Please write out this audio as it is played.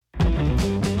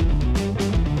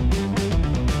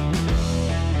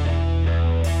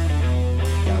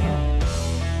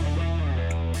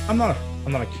I'm not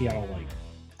a Keanu like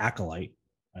acolyte.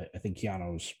 I think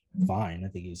Keanu's fine. I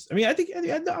think he's. I There's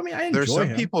enjoy some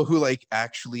him. people who like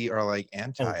actually are like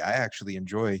anti. Oh, I actually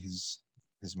enjoy his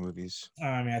movies.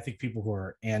 I think people who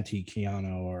are anti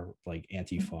Keanu are like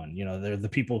anti fun. You know, they're the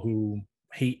people who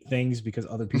hate things because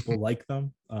other people like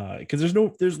them. Because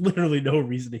there's literally no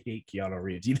reason to hate Keanu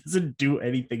Reeves. He doesn't do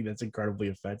anything that's incredibly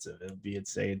offensive. It would be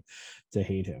insane to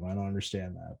hate him. I don't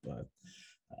understand that, but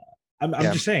I'm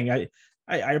Yeah, just saying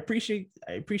I appreciate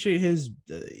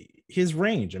his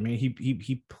range. I mean,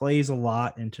 he plays a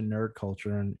lot into nerd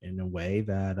culture in a way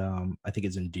that I think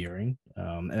is endearing.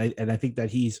 And I think that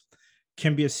he's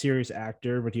can be a serious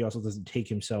actor, but he also doesn't take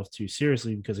himself too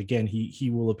seriously because again, he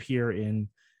will appear in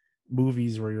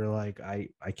movies where you're like, I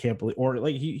can't believe, or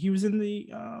like he was in the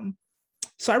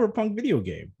cyberpunk video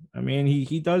game. I mean,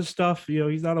 he does stuff, you know,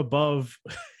 he's not above.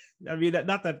 I mean,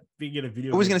 not that being in a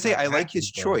video I was game gonna is say not I like his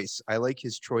acting, but choice. I like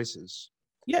his choices.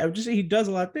 yeah, I would just say he does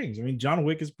a lot of things. I mean, John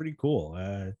Wick is pretty cool.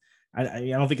 I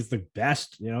don't think it's the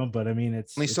best, you know, but I mean,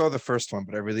 Only it's saw the first one,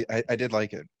 but I did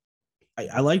like it.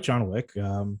 I like John Wick,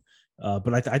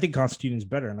 but I think Constantine is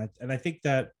better, and I think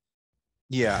that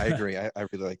Yeah, I agree. I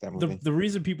really like that movie. the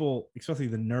reason people, especially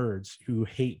the nerds who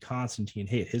hate Constantine,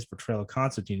 hate his portrayal of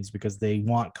Constantine is because they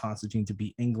want Constantine to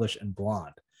be English and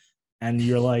blonde. And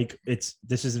you're like, this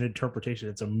is an interpretation.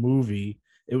 It's a movie.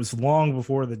 It was long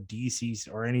before the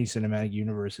DC or any cinematic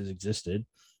universes existed.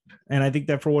 And I think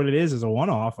that for what it is a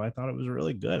one-off, I thought it was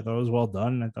really good. I thought it was well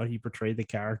done. I thought he portrayed the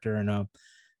character in a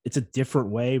it's a different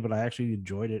way, but I actually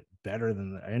enjoyed it better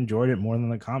than I enjoyed it more than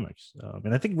the comics.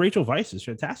 And I think Rachel Weisz is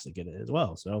fantastic in it as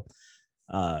well. So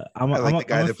I like the I'm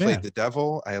guy a that played fan. the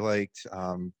devil. I liked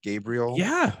Gabriel.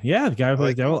 Yeah, the guy who I plays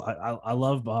like them Devil. all. I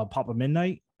love Papa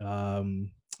Midnight.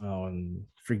 And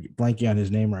blanking on his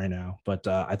name right now, but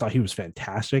I thought he was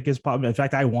fantastic as Papa. In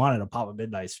fact, I wanted a Papa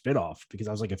Midnight spinoff because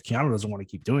I was like, if Keanu doesn't want to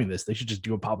keep doing this, they should just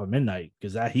do a Papa Midnight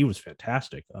because that he was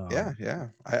fantastic. Yeah.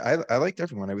 I liked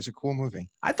everyone. It was a cool movie,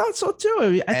 I thought so too. I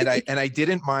mean, I and think I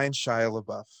didn't mind Shia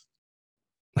LaBeouf.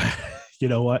 you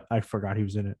know what? I forgot he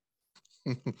was in it.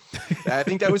 I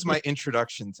think that was my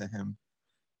introduction to him.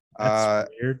 That's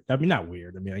weird. I mean, not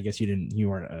weird. I mean, I guess you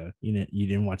weren't you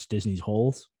didn't watch Disney's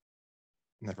Holes.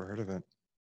 Never heard of it.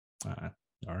 Uh,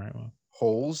 all right, well,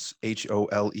 Holes,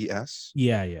 Holes.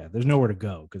 yeah. There's nowhere to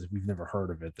go because if we've never heard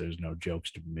of it, there's no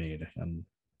jokes to be made, and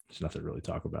there's nothing to really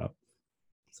talk about.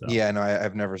 So Yeah, no,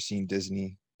 I've never seen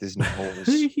Disney Holes.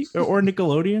 or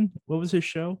Nickelodeon. What was his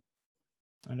show?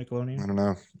 On Nickelodeon. I don't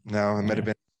know. No, it might have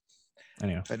been.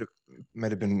 Anyway,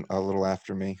 Might have been a little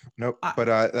after me. Nope. I,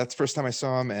 But that's the first time I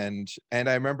saw him, and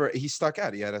I remember he stuck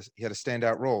out. He had a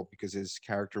standout role because his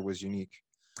character was unique.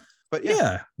 But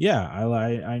yeah.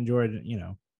 I enjoyed it. You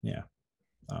know, yeah.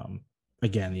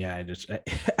 Again, yeah.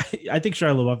 I think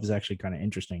Shia LaBeouf is actually kind of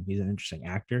interesting. He's an interesting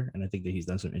actor, and I think that he's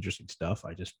done some interesting stuff.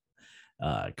 I just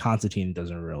Constantine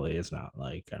doesn't really. It's not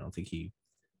like I don't think he.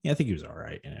 Yeah, I think he was all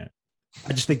right in it.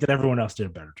 I just think that everyone else did a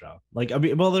better job. Like, I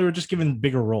mean, well, they were just given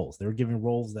bigger roles. They were given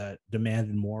roles that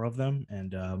demanded more of them.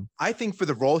 And I think for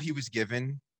the role he was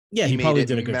given, yeah, he made probably it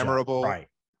did a good memorable, job. Right.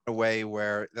 in a way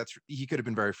where he could have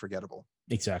been very forgettable.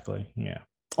 Exactly. Yeah.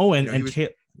 Oh, and he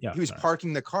was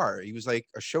parking the car. He was like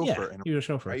a chauffeur. Yeah, he was a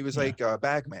chauffeur. Right? He was like a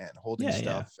bagman holding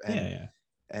stuff. And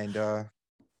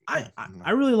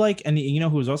I really like, and you know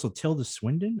who was also Tilda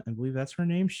Swinton? I believe that's her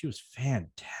name. She was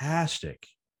fantastic.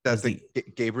 That's the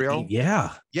Gabriel.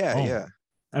 Yeah. Yeah.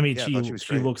 I mean,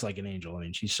 she looks like an angel. I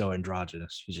mean, she's so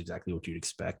androgynous. She's exactly what you'd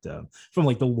expect from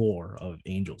like the lore of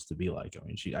angels to be like. I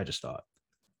mean, I just thought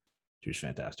she was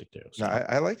fantastic too. So. No,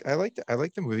 I like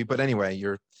the movie. But anyway,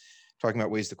 you're talking about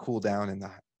ways to cool down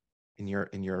in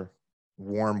your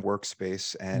warm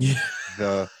workspace, and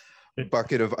the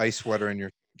bucket of ice water in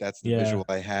your. That's the visual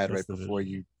I had right before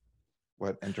you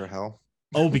enter hell.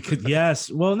 Oh, because yes.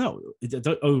 Well, no,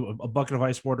 a bucket of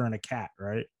ice water and a cat,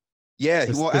 right? Yeah.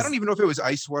 I don't even know if it was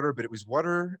ice water, but it was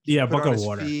water. Yeah, bucket of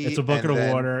water. It's a bucket of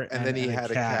water, and then he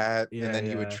had a cat, and then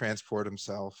he would transport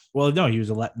himself. Well, no, he was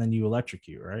then you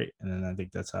electrocute, right? And then I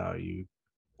think that's how you.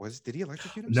 Did he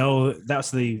electrocute himself? No,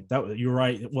 that you're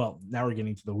right. Well, now we're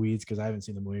getting to the weeds because I haven't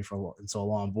seen the movie for so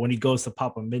long. But when he goes to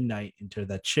Papa Midnight into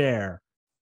that chair.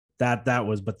 That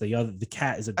was, but the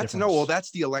cat is a different. That's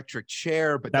the electric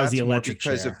chair, but that was the electric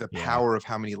because chair. Of the power of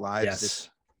how many lives,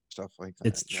 stuff like that.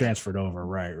 It's transferred over,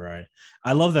 right.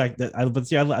 I love that. I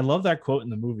love that quote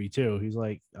in the movie too. He's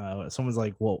like, someone's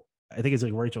like, well, I think it's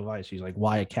like Rachel Weisz. She's like,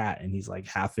 why a cat? And he's like,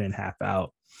 half in, half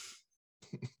out.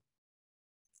 It's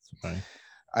funny.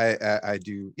 I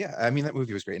do, yeah. I mean, that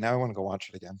movie was great. Now I want to go watch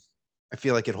it again. I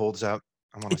feel like it holds up.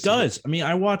 It does. I mean,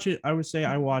 I watch it. I would say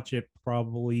I watch it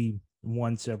probably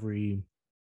once every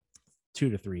 2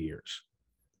 to 3 years.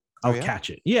 Oh, I'll yeah? catch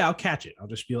it. Yeah, I'll catch it. I'll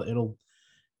just feel it'll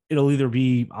either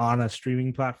be on a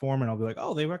streaming platform and I'll be like,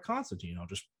 oh, they were Constantine. I'll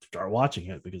just start watching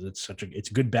it because it's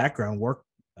a good background work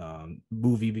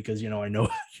movie because I know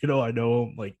I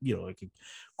know like I can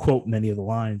quote many of the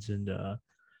lines and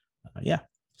yeah.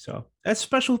 So that's a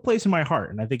special place in my heart,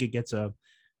 and I think it gets a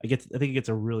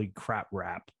really crap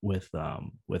rap with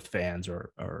fans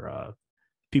or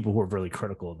people who are really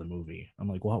critical of the movie. I'm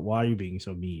like, well, why are you being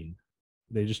so mean?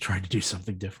 They just tried to do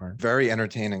something different. Very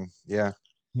entertaining. Yeah.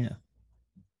 Yeah.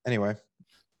 Anyway,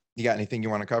 you got anything you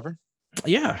want to cover?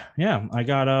 Yeah. I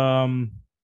got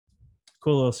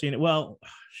cool little scene. Well,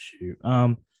 shoot.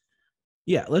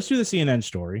 Yeah, let's do the CNN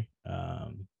story.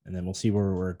 And then we'll see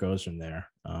where it goes from there.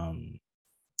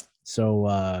 So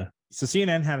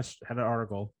CNN had an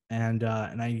article, and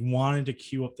I wanted to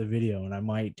queue up the video, and I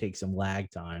might take some lag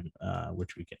time,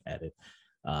 which we can edit,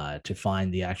 to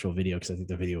find the actual video because I think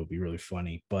the video would be really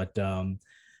funny. But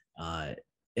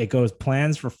it goes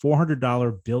plans for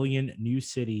 $400 billion new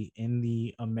city in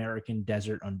the American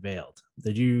desert unveiled.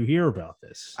 Did you hear about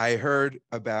this? I heard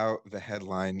about the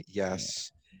headline,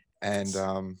 yes, and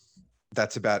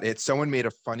that's about it. Someone made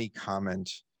a funny comment.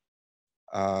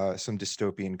 Some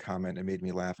dystopian comment. It made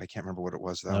me laugh. I can't remember what it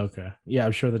was though. Okay. Yeah,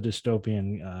 I'm sure the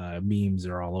dystopian memes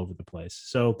are all over the place.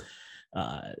 So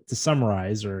to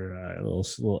summarize or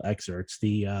little excerpts,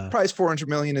 the price 400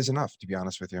 million is enough, to be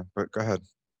honest with you, but go ahead.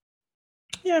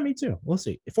 Yeah, me too. We'll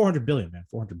see. 400 billion, man.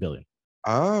 400 billion.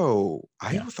 Oh,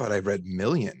 I thought I read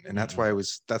million, and that's why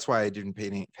I didn't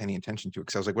pay any attention to it,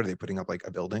 because I was like, what are they putting up, like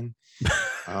a building?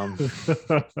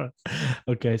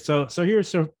 Okay, so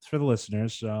here's for the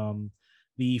listeners.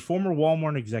 The former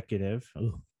Walmart executive,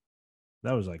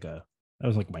 that was like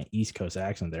my East Coast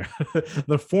accent there.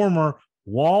 The former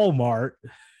Walmart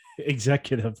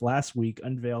executive last week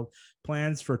unveiled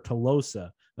plans for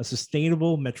Telosa, a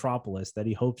sustainable metropolis that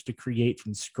he hopes to create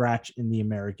from scratch in the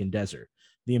American desert.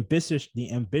 The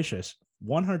ambitious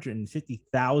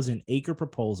 150,000 acre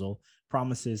proposal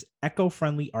promises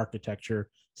eco-friendly architecture,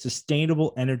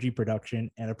 sustainable energy production,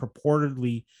 and a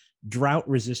purportedly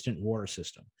drought-resistant water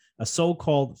system. A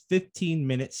so-called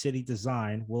 15-minute city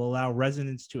design will allow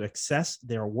residents to access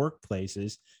their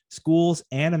workplaces, schools,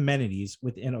 and amenities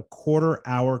within a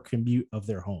quarter-hour commute of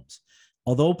their homes.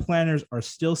 Although planners are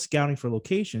still scouting for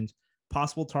locations,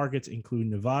 possible targets include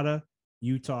Nevada,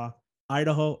 Utah,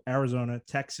 Idaho, Arizona,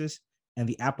 Texas, and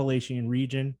the Appalachian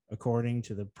region, according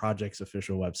to the project's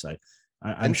official website.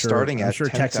 I'm sure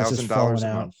Texas is falling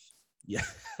out. Yeah,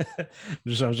 I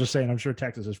was just saying, I'm sure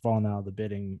Texas has fallen out of the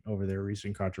bidding over their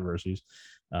recent controversies,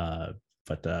 but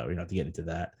we don't have to get into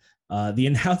that. The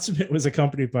announcement was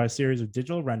accompanied by a series of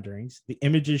digital renderings. The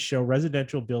images show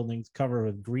residential buildings covered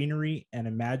with greenery and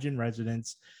imagine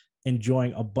residents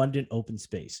enjoying abundant open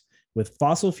space. With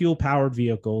fossil fuel powered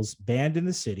vehicles banned in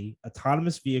the city,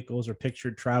 autonomous vehicles are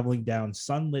pictured traveling down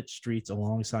sunlit streets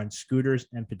alongside scooters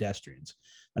and pedestrians.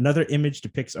 Another image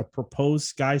depicts a proposed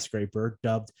skyscraper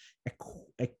dubbed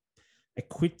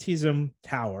Equitism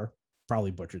Tower,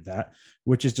 probably butchered that,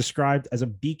 which is described as a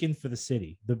beacon for the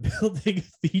city. The building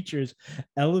features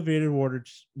elevated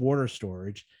water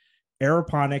storage,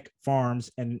 aeroponic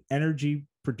farms, and an energy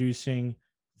producing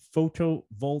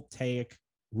photovoltaic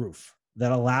roof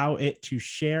that allow it to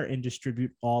share and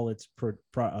distribute all it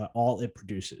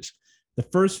produces. The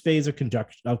first phase of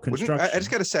construction. I just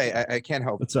got to say, I can't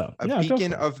help. What's up? A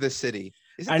beacon of the city.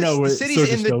 I know the city's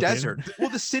in the desert. Well,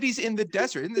 the city's in the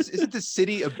desert. Isn't the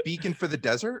city a beacon for the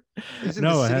desert? Isn't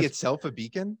the city itself a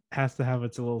beacon? Has to have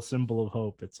its a little symbol of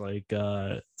hope. It's like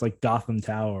Gotham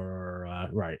Tower, or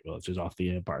right? Well, it's just off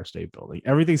the Empire State Building.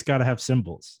 Everything's got to have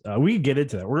symbols. We can get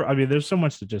into that. There's so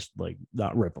much to just like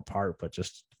not rip apart, but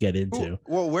just get into.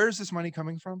 Well, where's this money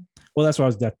coming from? Well, that's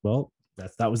what that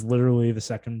was literally the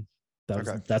second.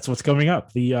 That's what's coming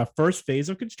up. The first phase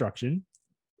of construction.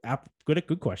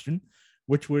 Good question.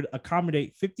 Which would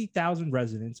accommodate 50,000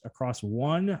 residents across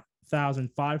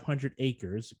 1,500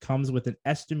 acres, comes with an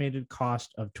estimated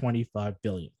cost of $25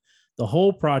 billion. The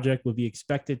whole project would be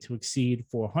expected to exceed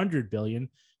 $400 billion,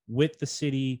 with the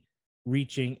city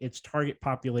reaching its target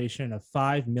population of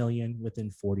 5 million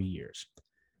within 40 years.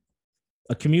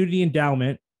 A community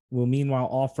endowment will meanwhile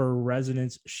offer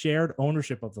residents shared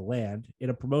ownership of the land. In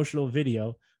a promotional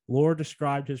video, Lore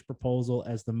described his proposal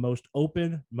as the most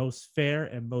open, most fair,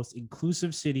 and most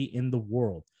inclusive city in the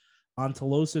world. On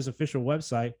Telosa's official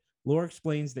website, Lore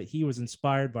explains that he was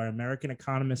inspired by American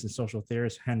economist and social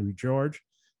theorist Henry George.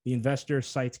 The investor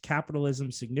cites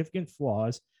capitalism's significant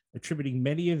flaws, attributing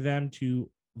many of them to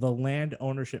the land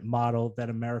ownership model that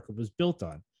America was built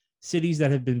on. Cities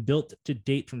that have been built to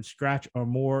date from scratch are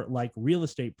more like real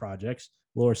estate projects,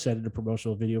 Lore said in a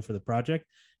promotional video for the project.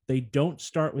 They don't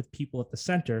start with people at the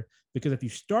center, because if you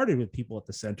started with people at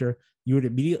the center, you would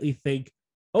immediately think,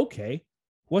 okay,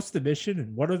 what's the mission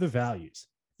and what are the values?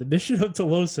 The mission of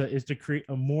Telosa is to create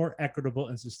a more equitable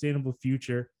and sustainable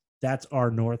future. That's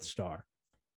our North Star.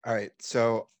 All right.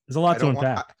 So There's a lot I to don't want,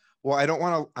 unpack. well, I don't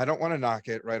want to knock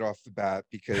it right off the bat,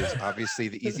 because obviously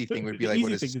the easy thing would be The like,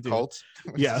 what easy is thing this, to do. cult?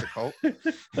 What is Yeah. this, a cult?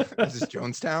 Is this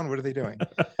Jonestown? What are they doing?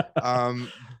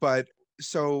 But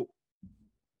so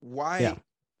why, Yeah.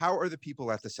 how are the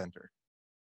people at the center?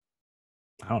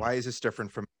 Why is this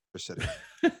different from the city?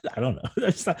 I don't know.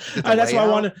 That's why I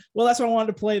layout? wanted. Well, that's why I wanted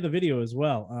to play the video as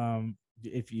well.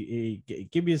 If you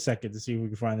give me a second to see if we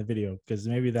can find the video, because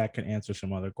maybe that can answer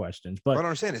some other questions. But I don't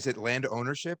understand. Is it land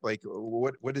ownership? Like,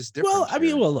 what is different? well, I mean,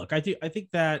 here? well, look, I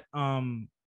think that in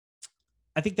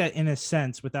a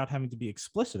sense, without having to be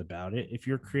explicit about it, if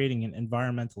you're creating an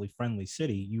environmentally friendly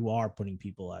city, you are putting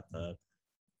people at the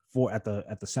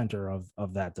center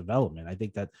of that development. I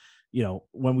think that,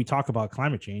 when we talk about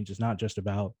climate change, it's not just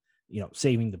about,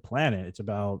 saving the planet. It's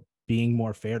about being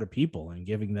more fair to people and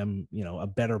giving them, a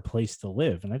better place to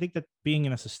live. And I think that being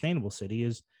in a sustainable city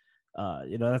is,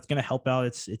 that's going to help out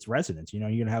its residents. You're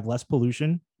going to have less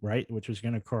pollution, right? Which is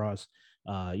going to cause,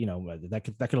 that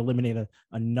could eliminate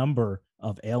a number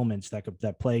of ailments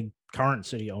that plague current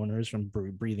city owners from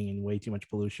breathing in way too much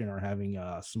pollution or having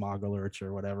smog alerts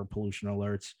or whatever pollution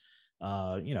alerts.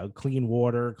 Clean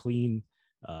water, clean.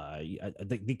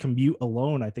 The commute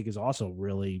alone, I think, is also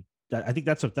really. I think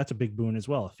that's a big boon as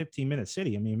well. A 15-minute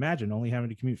city. I mean, imagine only having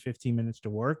to commute 15 minutes to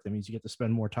work. That means you get to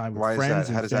spend more time with friends and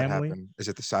family. How does that happen? Is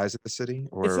it the size of the city,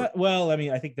 or it's not, well, I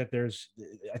mean, I think that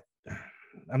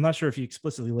I'm not sure if you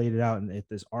explicitly laid it out in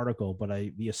this article, but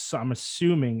I'm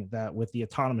assuming that with the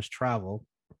autonomous travel,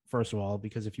 first of all,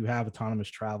 because if you have autonomous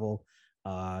travel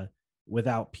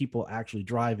without people actually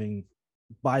driving,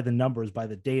 by the numbers, by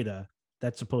the data,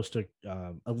 that's supposed to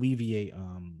alleviate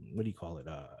what do you call it,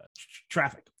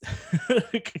 traffic.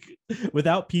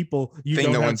 Without people, you thing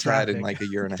don't no have one's traffic. had in like a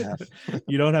year and a half.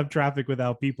 You don't have traffic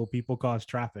without people. People cause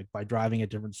traffic by driving at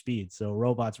different speeds. So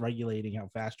robots regulating how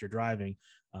fast you're driving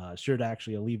should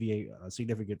actually alleviate a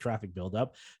significant traffic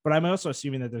buildup. But I'm also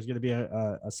assuming that there's going to be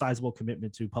a sizable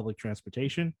commitment to public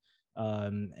transportation,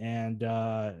 and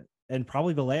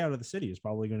probably the layout of the city is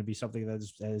probably going to be something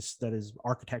that is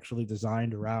architecturally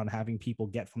designed around having people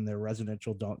get from their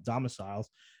residential domiciles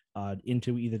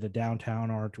into either the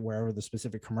downtown or to wherever the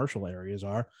specific commercial areas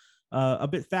are a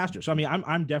bit faster. So I mean,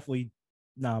 I'm definitely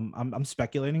I'm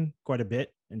speculating quite a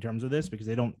bit in terms of this, because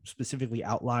they don't specifically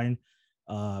outline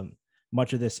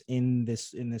much of this in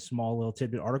this small little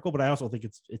tidbit article. But I also think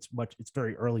it's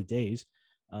very early days.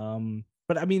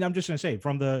 But I mean, I'm just going to say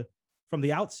from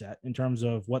the outset, in terms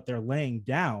of what they're laying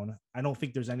down, I don't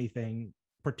think there's anything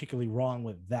particularly wrong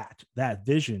with that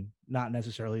vision. Not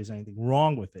necessarily is anything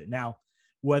wrong with it. Now,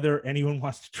 whether anyone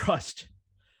wants to trust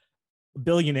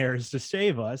billionaires to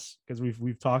save us, because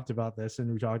we've talked about this,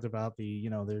 and we talked about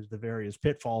there's the various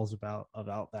pitfalls about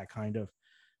that kind of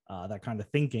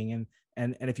thinking,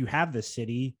 and if you have this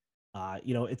city,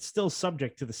 it's still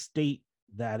subject to the state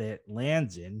that it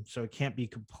lands in, so it can't be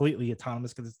completely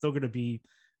autonomous, because it's still going to be,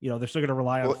 they're still going to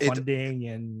rely on funding.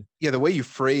 And the way you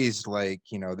phrased, like,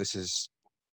 this is,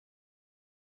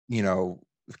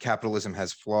 capitalism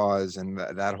has flaws and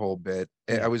that whole bit.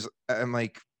 Yeah. I'm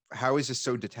like, how is this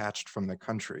so detached from the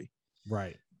country?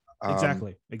 Right.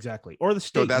 Exactly. Or the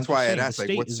state. So that's why I'd ask,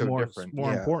 like, what's so different?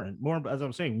 More important. As I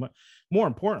was saying, more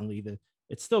importantly,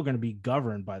 it's still going to be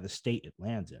governed by the state it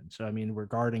lands in. So I mean,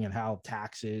 regarding and how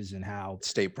taxes and how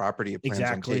state property it plans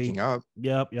on taking up.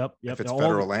 Yep. If it's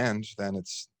federal land, then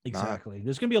it's exactly not.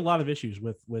 There's going to be a lot of issues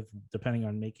with depending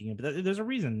on making it. But there's a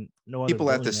reason. No other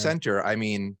people at the center. I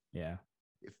mean, yeah.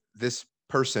 If this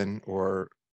person or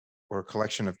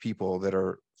collection of people that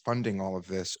are funding all of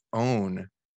this own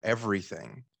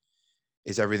everything,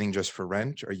 is everything just for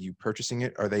rent? Are you purchasing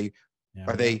it? Are they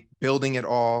building it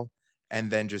all and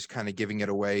then just kind of giving it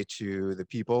away to the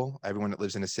people? Everyone that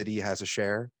lives in a city has a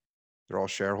share. They're all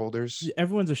shareholders.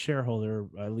 Everyone's a shareholder,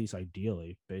 at least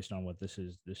ideally, based on what this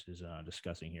is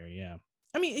discussing here. Yeah.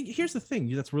 I mean, here's the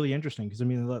thing that's really interesting, because I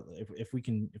mean,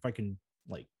 if I can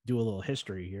like do a little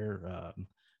history here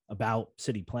about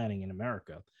city planning in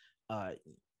America,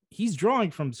 he's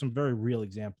drawing from some very real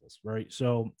examples, right?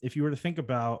 So if you were to think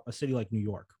about a city like New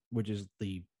York, which is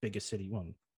the biggest city, well,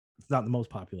 it's not the most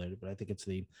populated, but I think it's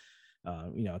the,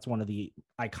 it's one of the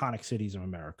iconic cities of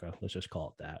America. Let's just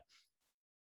call it that.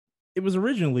 It was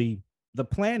originally, the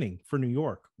planning for New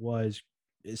York was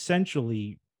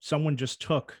essentially someone just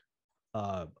took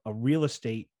a real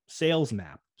estate sales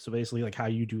map. So basically, like how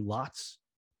you do lots,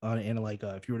 and like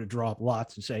if you were to draw up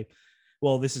lots and say,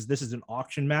 well, this is an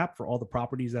auction map for all the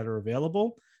properties that are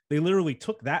available. They literally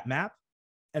took that map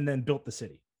and then built the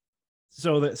city.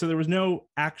 So there was no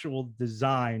actual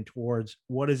design towards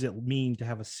what does it mean to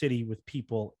have a city with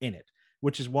people in it,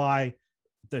 which is why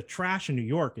the trash in New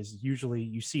York is usually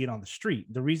you see it on the street.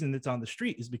 The reason it's on the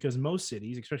street is because most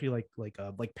cities, especially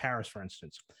like Paris, for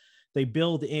instance, they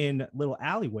build in little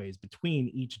alleyways between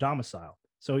each domicile.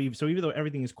 So even though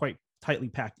everything is quite tightly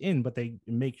packed in, but they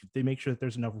make sure that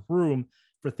there's enough room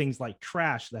for things like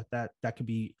trash that could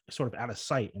be sort of out of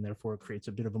sight, and therefore it creates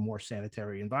a bit of a more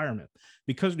sanitary environment.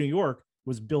 Because New York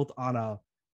was built on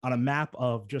a map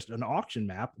of just an auction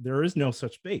map, there is no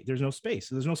such space. There's no space.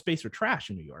 So there's no space for trash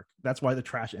in New York. That's why the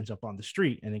trash ends up on the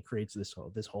street, and it creates this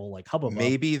whole like hubbub.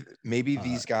 Maybe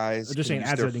these guys just saying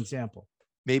as an example.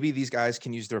 Maybe these guys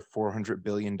can use their $400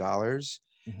 billion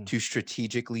to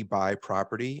strategically buy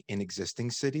property in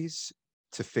existing cities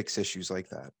to fix issues like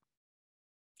that.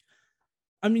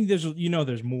 I mean,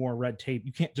 there's more red tape.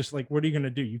 You can't just like, what are you going to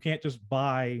do? You can't just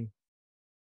buy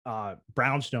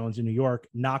brownstones in New York,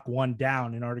 knock one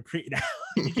down in order to create.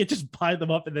 You can't just buy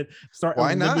them up and then start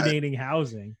eliminating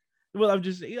housing. Well, I'm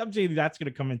saying that's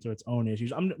going to come into its own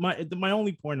issues. My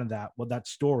only point on that, well, that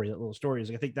little story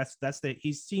is, I think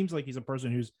he seems like he's a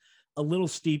person who's a little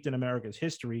steeped in America's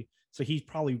history. So he's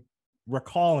probably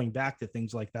recalling back to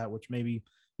things like that, which maybe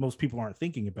most people aren't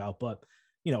thinking about. But,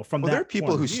 from there are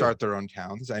people who start their own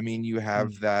towns. I mean, you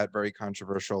have that very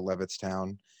controversial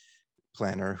Levittown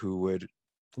planner who would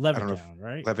Levittown,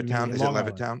 right? Levittown, is it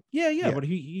Levittown? Yeah. But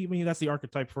he that's the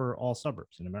archetype for all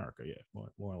suburbs in America. Yeah,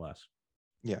 more or less.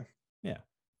 Yeah.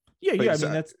 I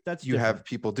mean, that's you have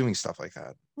people doing stuff like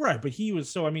that, right? But he was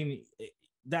so. I mean,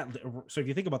 so if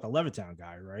you think about the Levittown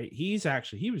guy, right? He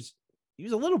was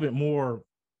a little bit more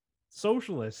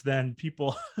socialist than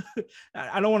people.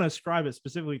 I don't want to ascribe it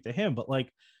specifically to him, but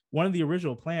like one of the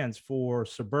original plans for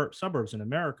suburbs in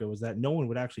America was that no one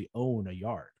would actually own a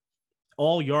yard.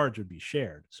 All yards would be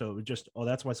shared. So it would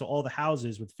that's why. So all the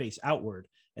houses would face outward,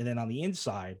 and then on the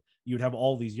inside, you would have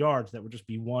all these yards that would just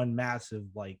be one massive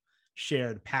like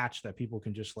shared patch that people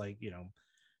can just like,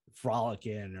 frolic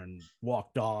in and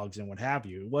walk dogs and what have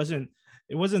you. It wasn't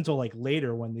until like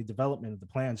later, when the development of the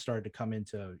plan started to come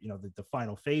into, the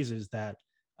final phases, that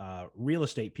real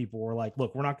estate people were like,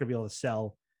 look, we're not going to be able to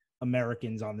sell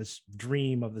Americans on this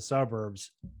dream of the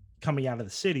suburbs coming out of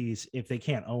the cities if they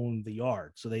can't own the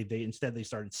yard. So they instead they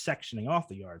started sectioning off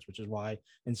the yards, which is why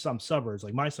in some suburbs,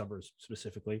 like my suburbs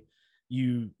specifically,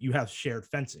 you have shared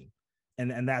fencing.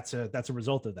 And that's a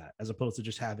result of that, as opposed to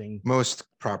just having. Most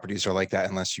properties are like that,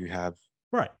 unless you have.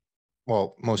 Right.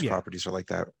 Well, most properties are like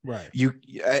that. Right.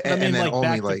 And then like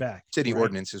only like city right?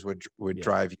 ordinances would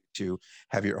drive you to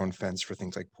have your own fence for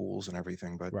things like pools and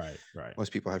everything. But right.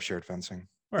 most people have shared fencing.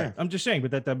 Right. Yeah. I'm just saying,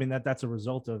 but that's a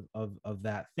result of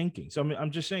that thinking. So I'm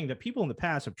just saying that people in the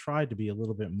past have tried to be a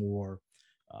little bit more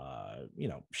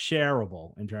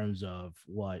shareable in terms of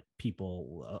what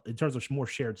people, in terms of more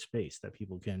shared space that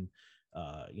people can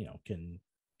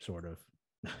sort of,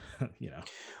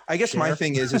 I guess share. My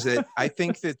thing is that I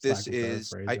think that this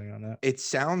it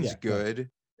sounds good. Good.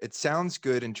 It sounds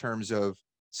good in terms of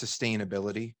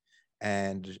sustainability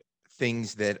and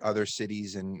things that other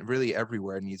cities and really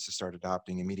everywhere needs to start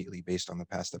adopting immediately based on the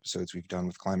past episodes we've done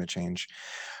with climate change.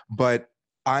 But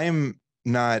I'm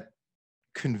not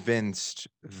convinced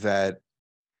that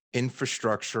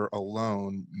infrastructure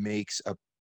alone makes a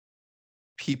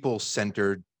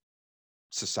people-centered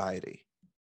society.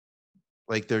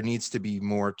 Like there needs to be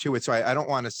more to it. So I don't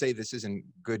want to say this isn't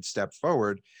a good step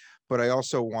forward, but I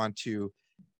also want to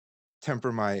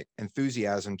temper my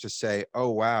enthusiasm to say,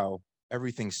 oh, wow,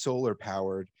 everything's solar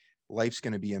powered. Life's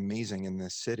going to be amazing in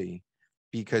this city,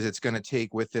 because it's going to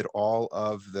take with it all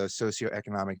of the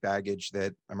socioeconomic baggage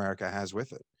that America has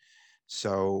with it.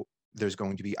 So there's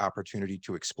going to be opportunity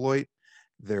to exploit.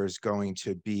 There's going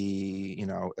to be,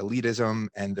 elitism,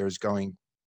 and there's going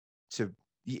to,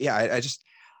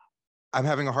 I'm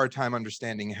having a hard time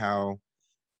understanding how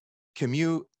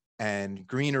commute and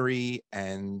greenery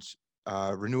and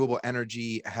renewable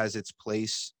energy has its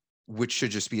place, which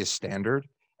should just be a standard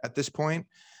at this point.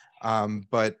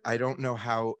 But I don't know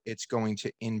how it's going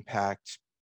to impact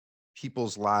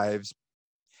people's lives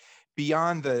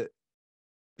beyond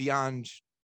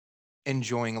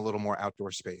enjoying a little more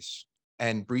outdoor space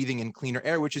and breathing in cleaner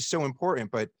air, which is so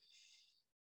important. But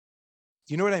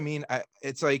you know what I mean?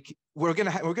 It's like we're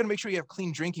gonna make sure you have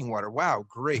clean drinking water. Wow,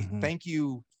 great, thank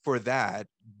you for that.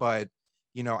 But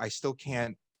I still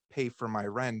can't pay for my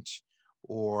rent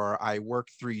or I work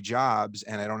 3 jobs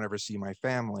and I don't ever see my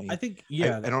family. I think,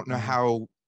 I don't know how,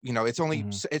 it's only,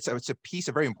 Mhm. it's a piece,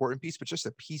 a very important piece, but just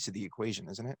a piece of the equation,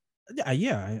 isn't it?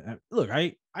 Look,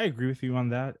 I agree with you on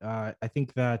that. I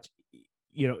think that,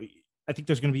 you know, I think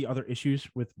there's going to be other issues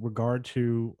with regard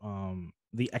to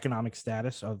the economic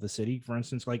status of the city. For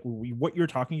instance, like what you're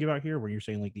talking about here, where you're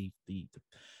saying like the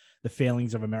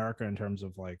failings of America in terms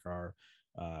of like our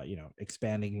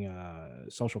expanding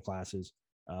social classes,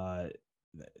 uh,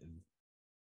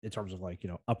 in terms of like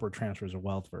upward transfers of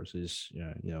wealth versus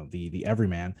the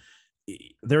everyman.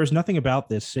 There is nothing about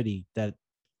this city that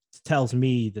tells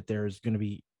me that there's going to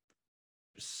be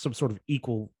some sort of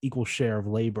equal share of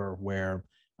labor where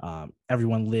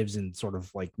everyone lives in sort of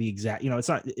like the exact, it's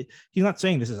not, he's not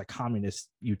saying this is a communist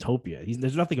utopia.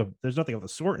 There's nothing of the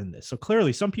sort in this. So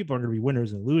clearly some people are going to be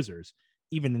winners and losers,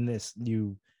 even in this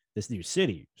new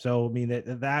city. So, I mean,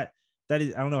 that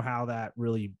is, I don't know how that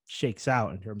really shakes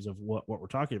out in terms of what we're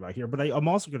talking about here. But I'm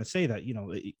also going to say that,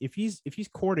 if he's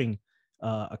courting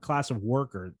a class of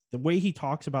worker, the way he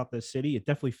talks about this city, it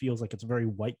definitely feels like it's a very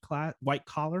white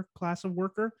collar class of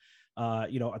worker.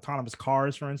 Autonomous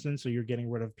cars, for instance. So you're getting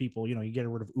rid of people. You're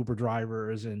getting rid of Uber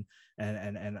drivers and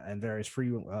various free.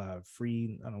 I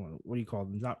don't know, what do you call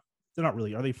them? They're not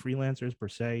really. Are they freelancers per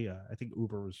se? I think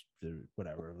Uber was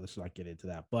whatever. Let's not get into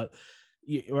that. But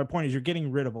my point is, you're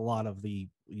getting rid of a lot of the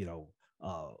I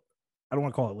don't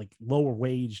want to call it like lower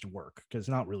waged work, because it's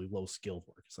not really low skilled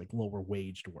work. It's like lower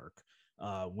waged work.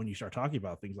 When you start talking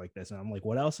about things like this, and I'm like,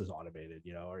 what else is automated?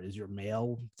 Or is your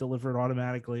mail delivered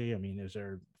automatically? I mean, is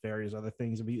there various other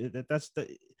things? I mean,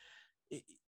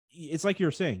 it's like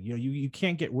you're saying, you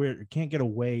can't get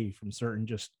away from certain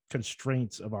just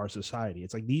constraints of our society.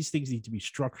 It's like these things need to be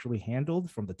structurally handled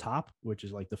from the top, which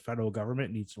is like the federal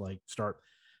government needs to like start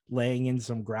laying in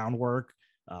some groundwork,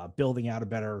 building out a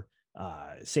better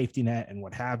safety net and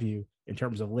what have you in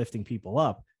terms of lifting people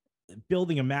up.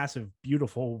 Building a massive,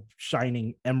 beautiful,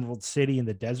 shining emerald city in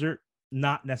the desert,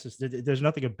 not necessarily. There's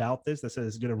nothing about this that says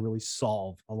it's going to really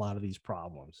solve a lot of these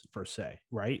problems per se,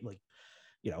 right? Like,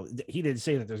 he didn't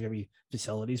say that there's going to be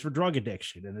facilities for drug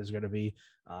addiction, and there's going to be,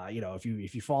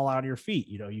 if you fall out on your feet,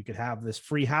 you could have this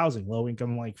free housing, low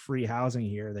income, like free housing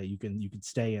here that you can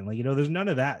stay in. Like, there's none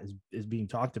of that is being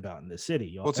talked about in the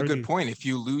city. Well, it's a good point. If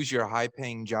you lose your high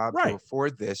paying job to Right.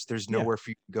 afford this, there's Yeah. nowhere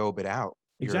for you to go but out.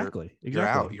 Exactly. You're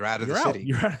out. You're out of the city.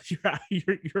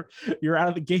 You're out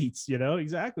of the gates.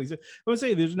 Exactly. So I would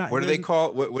say there's not. What do they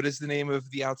call? What is the name of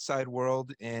the outside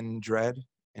world in Dredd?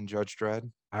 In Judge Dredd?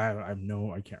 I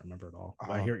can't remember at all.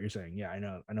 I hear what you're saying. Yeah, I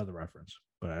know the reference,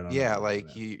 but I don't. Yeah, like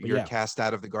you're cast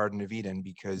out of the Garden of Eden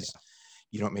because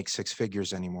you don't make 6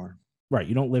 figures anymore. Right.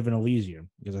 You don't live in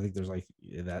Elysium, because I think there's like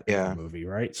that movie,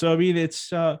 right? So I mean,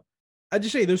 it's I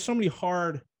just say there's so many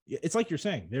hard. It's like you're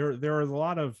saying, there are a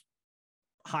lot of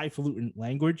highfalutin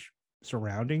language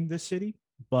surrounding this city,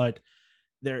 but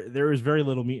there is very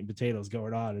little meat and potatoes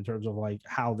going on in terms of like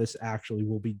how this actually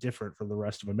will be different from the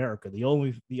rest of America. The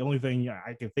only thing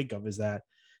I can think of is that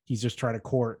he's just trying to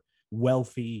court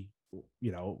wealthy,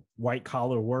 white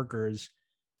collar workers,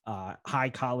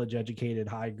 high college educated,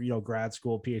 high grad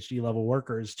school PhD level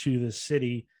workers to this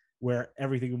city where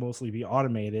everything will mostly be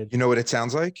automated. You know what it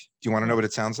sounds like? Do you want to know what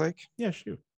it sounds like? Yeah,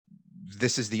 shoot.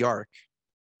 This is the arc.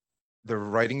 The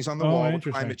writing's on the wall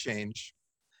with climate change,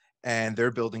 and they're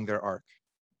building their arc.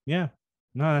 Yeah.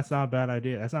 No, that's not a bad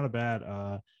idea. That's not a bad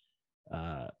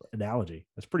analogy.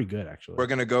 That's pretty good, actually. We're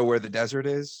gonna go where the desert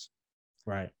is.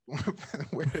 Right.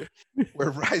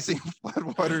 where rising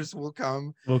floodwaters will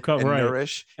come and right.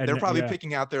 nourish. And they're probably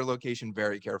picking out their location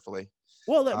very carefully.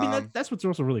 Well, I mean, that's what's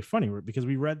also really funny, because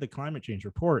we read the climate change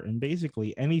report, and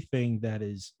basically anything that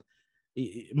is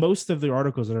most of the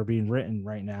articles that are being written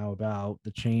right now about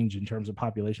the change in terms of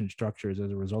population structures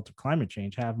as a result of climate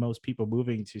change have most people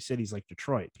moving to cities like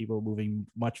Detroit, people moving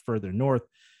much further north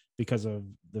because of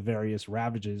the various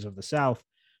ravages of the South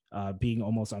being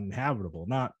almost uninhabitable.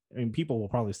 People will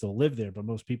probably still live there, but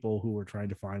most people who are trying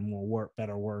to find more work,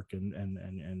 better work,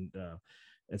 and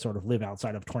sort of live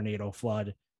outside of tornado,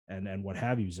 flood, and what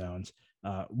have you zones,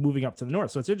 moving up to the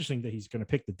north. So it's interesting that he's going to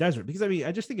pick the desert, because I mean,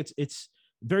 I just think it's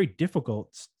very difficult.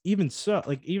 Even so,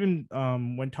 like even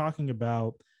when talking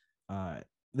about,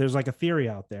 there's like a theory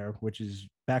out there which is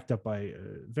backed up by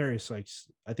various, like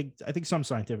I think some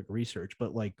scientific research,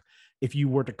 but like if you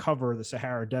were to cover the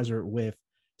Sahara Desert with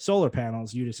solar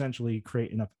panels, you'd essentially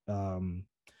create enough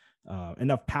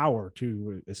power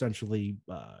to essentially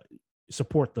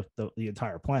support the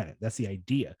entire planet. That's the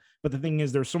idea. But the thing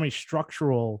is, there's so many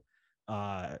structural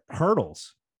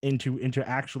hurdles into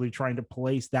actually trying to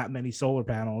place that many solar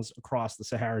panels across the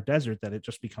Sahara Desert that it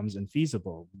just becomes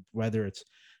infeasible. Whether it's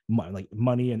like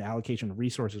money and allocation of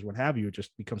resources, what have you, it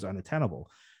just becomes unattainable.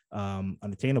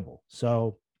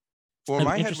 So Well,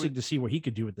 I'm interested to see what he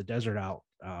could do with the desert out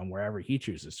wherever he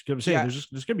chooses. Because there's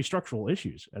going to be structural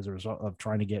issues as a result of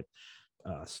trying to get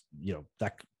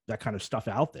that kind of stuff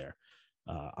out there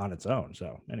on its own.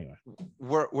 So anyway,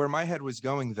 where my head was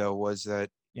going though was that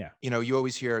you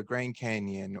always hear a Grand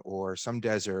Canyon or some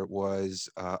desert was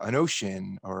an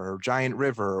ocean or a giant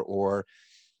river or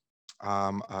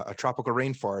a tropical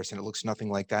rainforest, and it looks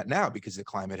nothing like that now because the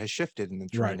climate has shifted and the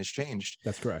terrain has changed.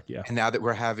 That's correct. Yeah. And now that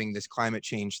we're having this climate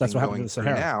change thing going through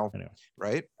now, anyway.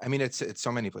 Right? I mean, it's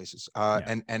so many places,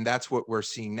 and that's what we're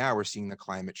seeing now. We're seeing the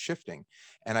climate shifting,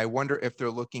 and I wonder if they're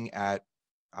looking at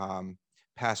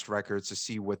past records to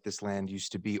see what this land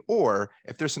used to be, or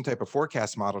if there's some type of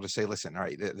forecast model to say, listen, all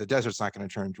right, the desert's not going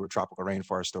to turn into a tropical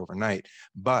rainforest overnight,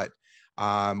 but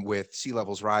with sea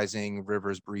levels rising,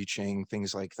 rivers breaching,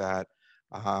 things like that,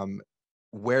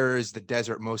 where is the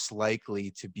desert most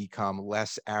likely to become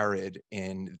less arid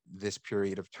in this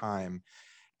period of time?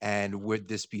 And would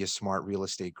this be a smart real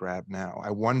estate grab now? I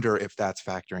wonder if that's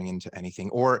factoring into anything,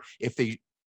 or if the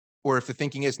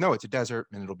thinking is, no, it's a desert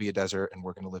and it'll be a desert and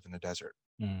we're going to live in the desert.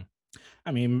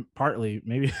 I mean, partly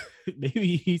maybe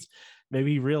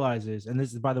he realizes, and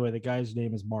this is, by the way, the guy's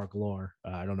name is Marc Lore.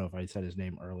 I don't know if I said his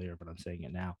name earlier, but I'm saying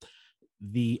it now.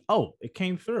 It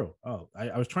came through.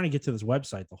 I was trying to get to this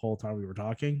website the whole time we were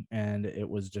talking, and it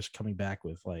was just coming back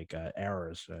with like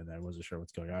errors, and I wasn't sure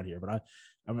what's going on here. But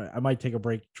I might take a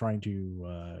break trying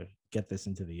to get this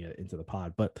into the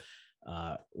pod. But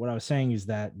what I was saying is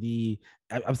that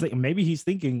I was thinking maybe he's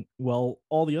thinking, well,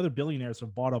 all the other billionaires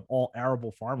have bought up all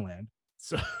arable farmland,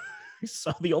 so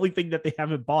the only thing that they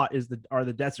haven't bought are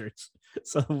the deserts.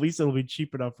 So at least it'll be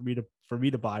cheap enough for me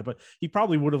to buy. But he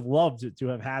probably would have loved to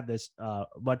have had this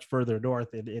much further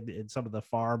north in some of the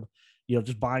farm,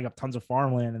 just buying up tons of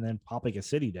farmland and then popping a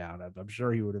city down. I'm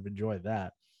sure he would have enjoyed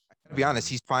that. To be honest,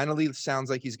 he's finally sounds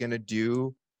like he's going to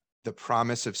do the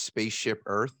promise of Spaceship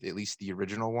Earth, at least the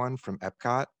original one from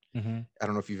Epcot. Mm-hmm. I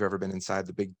don't know if you've ever been inside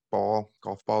the big golf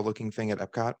ball looking thing at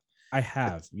Epcot. I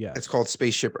have, yeah. It's called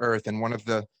Spaceship Earth, and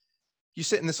you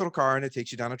sit in this little car and it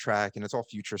takes you down a track and it's all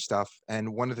future stuff.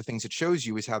 And one of the things it shows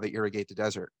you is how they irrigate the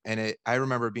desert. And I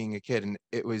remember being a kid, and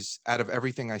it was, out of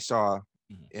everything I saw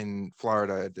in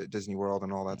Florida at Disney World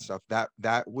and all that stuff, that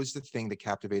was the thing that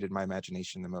captivated my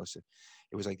imagination the most.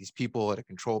 It was like these people at a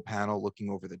control panel looking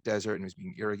over the desert and it was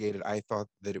being irrigated. I thought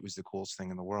that it was the coolest thing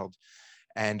in the world.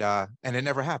 And it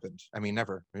never happened. I mean,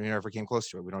 never. We never came close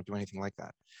to it. We don't do anything like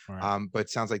that. Right. But it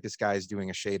sounds like this guy is doing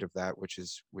a shade of that, which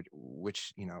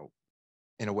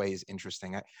in a way is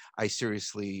interesting. I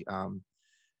seriously,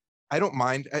 I don't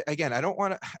mind. Again, I don't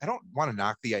want to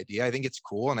knock the idea. I think it's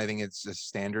cool, and I think it's a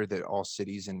standard that all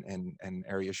cities and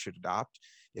areas should adopt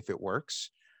if it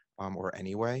works, or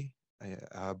anyway.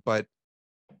 But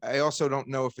I also don't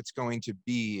know if it's going to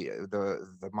be the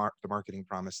marketing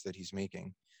promise that he's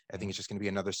making. I think it's just going to be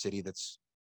another city that's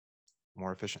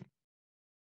more efficient.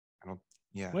 Which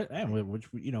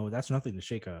that's nothing to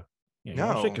shake a.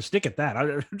 No, shake a stick at that.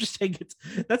 I'm just saying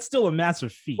that's still a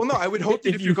massive feat. Well, no, I would hope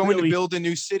that if you're going to build a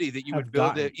new city, that you would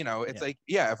build it. It's like,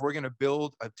 if we're going to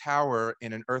build a tower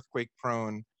in an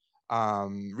earthquake-prone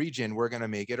region, we're going to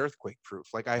make it earthquake-proof.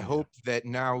 Like, I hope that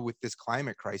now with this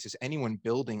climate crisis, anyone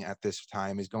building at this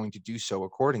time is going to do so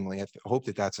accordingly. I hope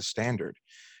that that's a standard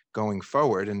going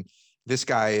forward. And this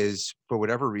guy is, for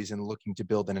whatever reason, looking to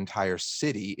build an entire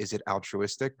city. Is it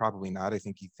altruistic? Probably not. I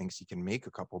think he thinks he can make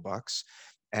a couple bucks.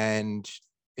 And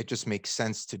it just makes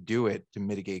sense to do it to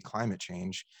mitigate climate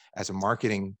change as a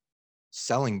marketing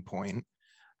selling point.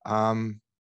 I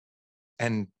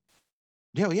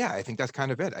think that's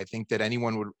kind of it. I think that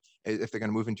anyone would, if they're going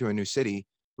to move into a new city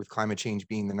with climate change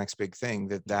being the next big thing,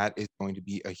 that is going to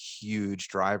be a huge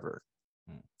driver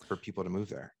for people to move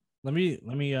there. Let me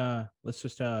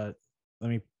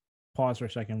pause for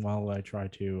a second while I try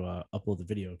to upload the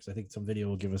video, because I think some video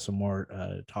will give us some more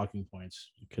talking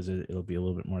points, because it'll be a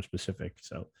little bit more specific.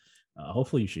 So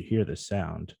hopefully you should hear this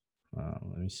sound.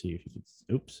 Let me see if you can.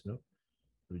 Oops, no.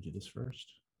 Let me do this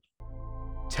first.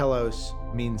 Telos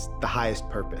means the highest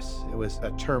purpose. It was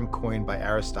a term coined by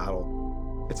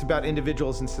Aristotle. It's about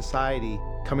individuals in society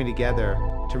coming together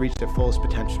to reach their fullest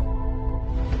potential.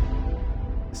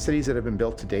 Cities that have been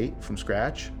built to date from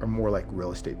scratch are more like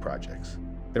real estate projects.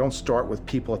 They don't start with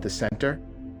people at the center,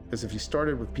 because if you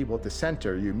started with people at the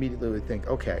center, you immediately would think,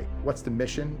 okay, what's the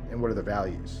mission and what are the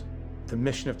values? The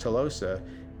mission of Telosa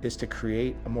is to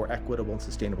create a more equitable and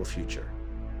sustainable future.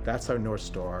 That's our North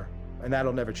Star, and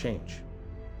that'll never change.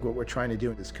 What we're trying to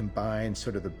do is combine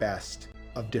sort of the best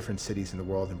of different cities in the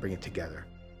world and bring it together.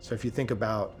 So if you think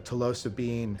about Telosa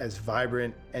being as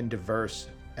vibrant and diverse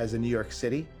as a New York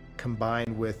City,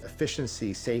 combined with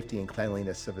efficiency, safety, and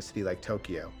cleanliness of a city like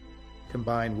Tokyo,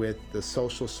 combined with the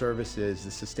social services,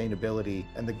 the sustainability,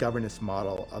 and the governance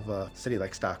model of a city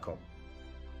like Stockholm,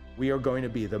 we are going to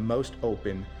be the most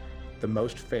open, the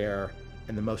most fair,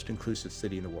 and the most inclusive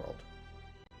city in the world.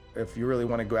 If you really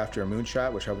want to go after a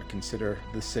moonshot, which I would consider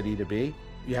the city to be,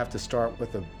 you have to start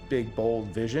with a big, bold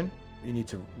vision. You need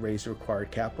to raise the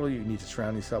required capital. You need to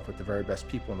surround yourself with the very best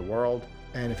people in the world.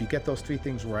 And if you get those three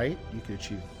things right, you can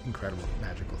achieve incredible,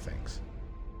 magical things.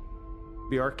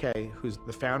 BRK, who's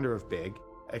the founder of BIG,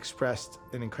 expressed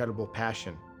an incredible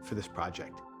passion for this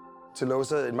project.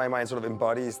 Telosa, in my mind, sort of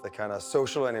embodies the kind of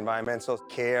social and environmental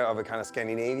care of a kind of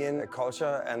Scandinavian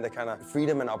culture and the kind of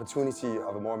freedom and opportunity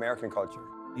of a more American culture.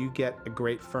 You get a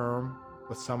great firm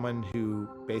with someone who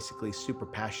basically is super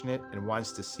passionate and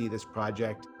wants to see this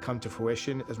project come to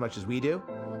fruition as much as we do.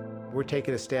 We're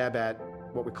taking a stab at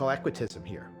what we call equitism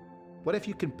here. What if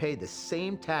you can pay the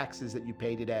same taxes that you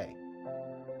pay today,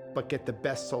 but get the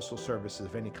best social services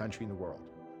of any country in the world?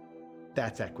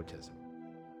 That's equitism.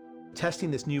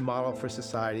 Testing this new model for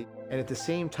society, and at the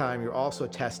same time, you're also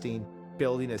testing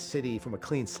building a city from a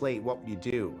clean slate. What would you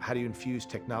do? How do you infuse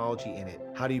technology in it?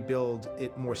 How do you build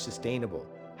it more sustainable?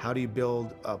 How do you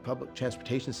build a public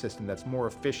transportation system that's more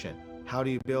efficient? How do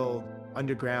you build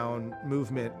underground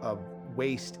movement of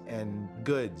waste and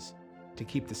goods to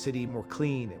keep the city more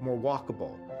clean, more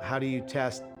walkable? How do you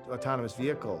test autonomous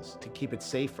vehicles to keep it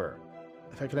safer?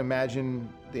 If I can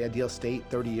imagine the ideal state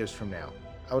 30 years from now,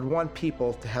 I would want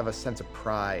people to have a sense of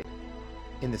pride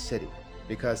in the city,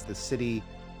 because the city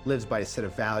lives by a set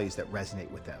of values that resonate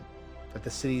with them. That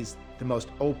the city's the most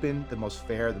open, the most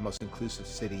fair, the most inclusive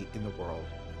city in the world,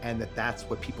 and that's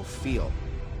what people feel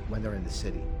when they're in the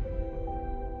city.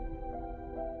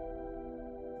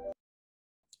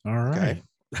 All right.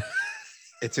 Okay.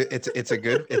 It's a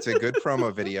good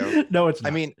promo video. No, it's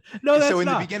not. I mean, no, that's so in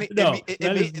not. the beginning, No,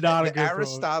 that is not a good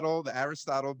the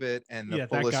Aristotle bit and the Yeah,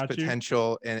 that fullest got you.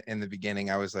 potential in the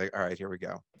beginning, I was like, all right, here we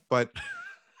go. But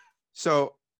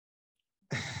so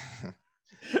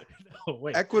No,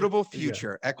 wait. equitable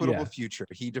future, Yeah. future,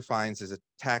 he defines as a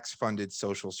tax-funded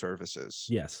social services.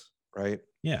 Yes. Right.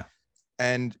 Yeah.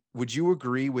 And would you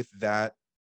agree with that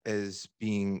as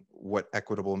being what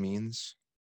equitable means?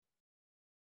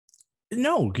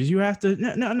 No, because you have to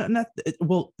not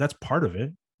well, that's part of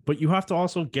it, but you have to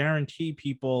also guarantee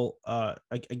people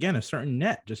again a certain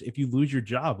net. Just if you lose your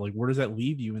job, like where does that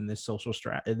leave you in this social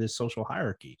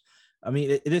hierarchy? I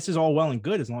mean, this is all well and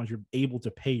good as long as you're able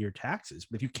to pay your taxes,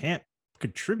 but if you can't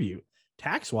contribute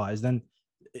tax wise, then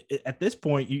at this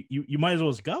point you might as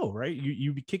well just go, right?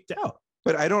 You be kicked out.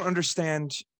 But I don't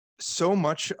understand, so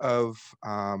much of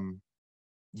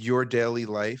your daily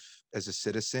life as a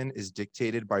citizen is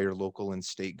dictated by your local and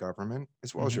state government,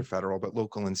 as well as your federal, but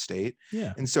local and state.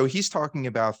 Yeah. And so he's talking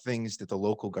about things that the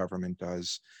local government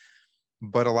does,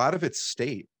 but a lot of it's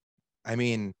state. I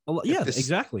mean, yeah,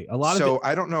 exactly. A lot so of it,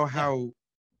 I don't know how,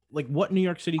 like what New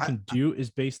York City can do is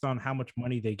based on how much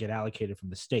money they get allocated from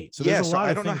the state. So yeah, there's a lot I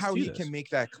of don't know things how to he this. can make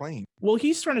that claim. Well,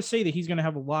 he's trying to say that he's going to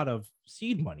have a lot of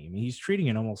seed money. I mean, he's treating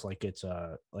it almost like it's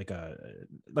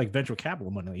like venture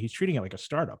capital money. He's treating it like a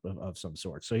startup of some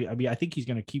sort. So I mean, I think he's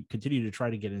going to continue to try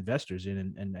to get investors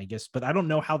in, and I guess, but I don't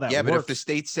know how that works. But if the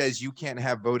state says you can't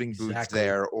have voting booths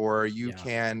there, or you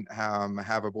can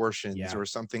have abortions or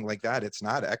something like that, it's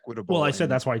not equitable. Well, I said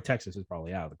that's why Texas is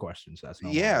probably out of the question. So that's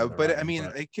not but I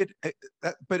mean,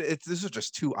 this is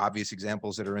just two obvious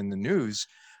examples that are in the news.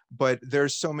 But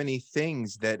there's so many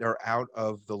things that are out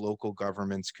of the local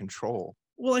government's control.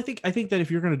 Well, I think that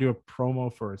if you're going to do a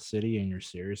promo for a city and you're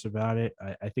serious about it,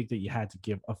 I think that you had to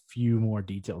give a few more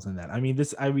details in that. I mean,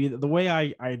 the way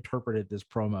I interpreted this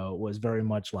promo was very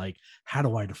much like, how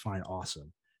do I define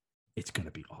awesome? It's going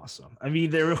to be awesome. I mean,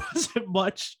 there wasn't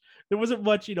much, it was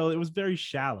very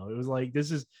shallow. It was like, this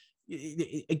is,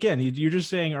 again, you're just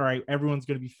saying, all right, everyone's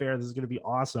going to be fair. This is going to be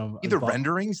awesome. There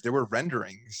were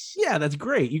renderings. Yeah, that's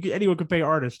great. Anyone could pay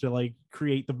artists to like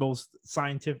create the most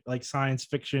scientific, like science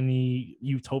fiction-y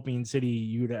utopian city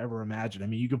you'd ever imagine. I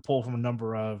mean, you could pull from a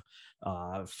number of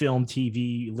film,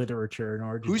 TV, literature in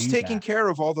order to Who's do taking that. care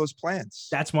of all those plants?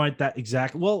 That's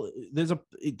exactly. Well,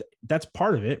 that's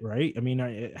part of it, right? I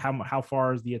mean, how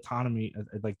far is the autonomy,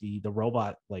 like the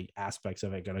robot like aspects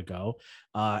of it going to go?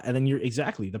 And then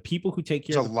the people who take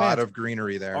care There's of a the lot plants, of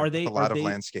greenery there. are they a lot are of they,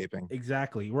 landscaping?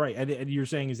 Exactly right. And you're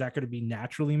saying, is that going to be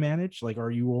naturally managed? Like,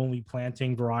 are you only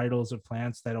planting varietals of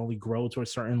plants that only grow to a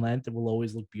certain length and will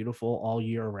always look beautiful all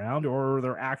year round, or are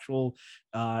there actual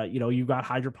you've got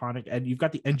hydroponic, and you've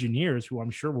got the engineers who I'm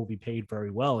sure will be paid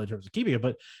very well in terms of keeping it.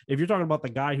 But if you're talking about the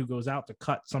guy who goes out to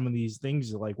cut some of these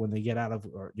things, like when they get out of,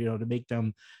 or to make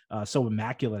them so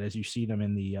immaculate as you see them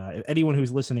in the anyone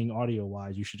who's listening audio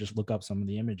wise, you should just look up some of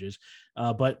the images.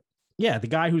 But yeah, the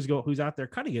guy who's out there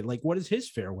cutting it, like, what is his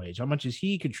fair wage? How much is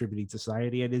he contributing to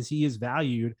society, and is he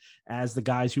valued as the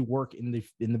guys who work in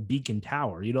the Beacon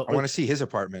Tower? I want to see his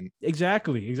apartment.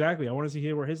 Exactly. I want to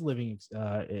see where his living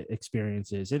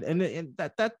experience is, and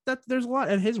that there's a lot,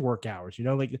 and his work hours.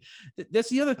 Like that's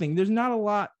the other thing. There's not a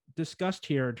lot discussed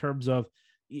here in terms of.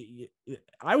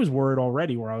 I was worried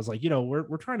already, where I was like,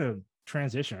 we're trying to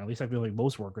transition, or at least I feel like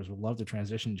most workers would love to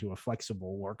transition to a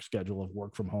flexible work schedule of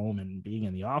work from home and being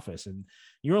in the office. And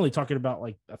you're only talking about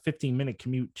like a 15-minute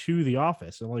commute to the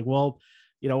office. And I'm like, well,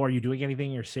 are you doing anything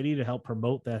in your city to help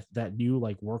promote that new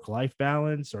like work-life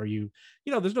balance? Or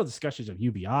there's no discussions of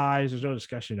UBIs. There's no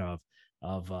discussion of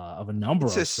a number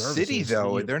of services. It's a city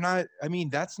though. They're not, I mean,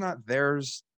 that's not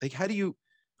theirs. Like, how do you,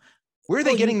 where are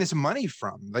they getting this money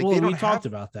from? Like, well, we talked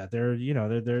about that.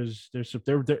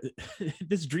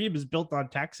 This dream is built on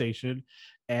taxation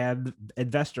and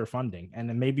investor funding, and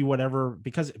then maybe whatever,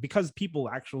 because people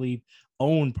actually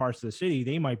own parts of the city,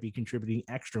 they might be contributing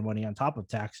extra money on top of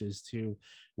taxes to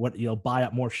buy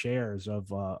up more shares of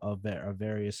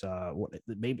various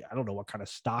maybe, I don't know what kind of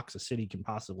stocks a city can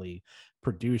possibly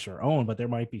produce or own, but there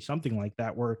might be something like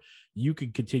that where you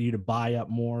could continue to buy up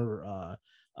more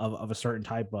of a certain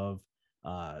type of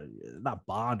not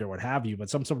bond or what have you, but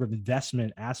some sort of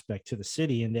investment aspect to the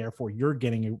city, and therefore you're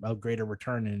getting a greater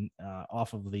return in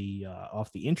off the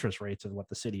interest rates of what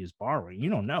the city is borrowing. You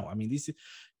don't know. I mean,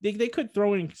 they could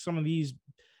throw in some of these,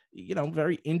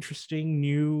 very interesting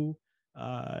new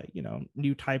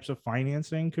new types of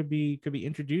financing could be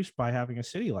introduced by having a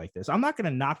city like this. I'm not going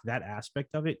to knock that aspect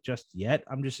of it just yet.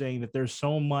 I'm just saying that there's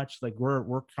so much, like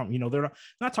they're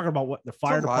not talking about what the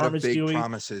fire department's doing.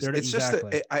 Promises. It's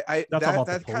exactly. just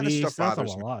that kind of stuff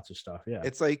bothers me. Lots of stuff. Yeah,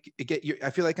 it's like I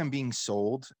feel like I'm being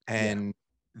sold, and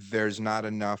there's not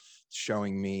enough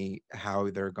showing me how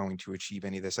they're going to achieve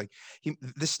any of this. Like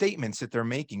the statements that they're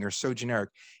making are so generic.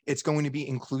 It's going to be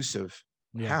inclusive.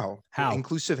 Yeah. How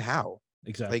inclusive? How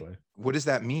exactly? Like, what does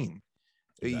that mean?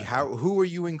 Exactly. Who are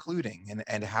you including,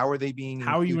 and how are they being?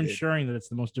 How included? Are you ensuring that it's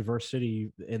the most diverse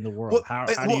city in the world? How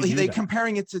do you they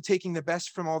comparing it to taking the best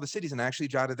from all the cities, and I actually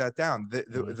jotted that down.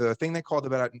 The thing they called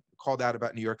out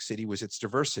about New York City was its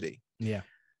diversity. Yeah.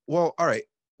 Well, all right.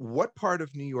 What part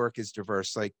of New York is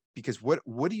diverse? Like, because what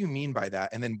do you mean by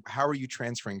that? And then how are you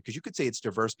transferring? Because you could say it's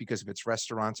diverse because of its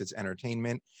restaurants, its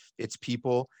entertainment, its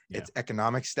people, its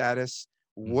economic status.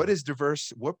 What is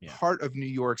diverse? What part of New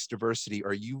York's diversity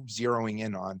are you zeroing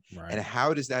in on? Right. And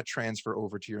how does that transfer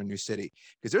over to your new city?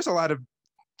 Because there's a lot of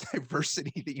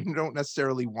diversity that you don't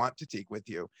necessarily want to take with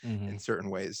you in certain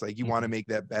ways. Like you want to make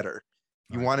that better.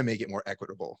 You want to make it more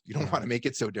equitable. You don't want to make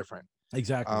it so different.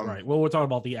 Exactly. Right. Well, we're talking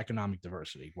about the economic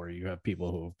diversity, where you have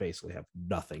people who basically have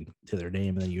nothing to their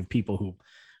name, and then you have people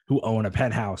who own a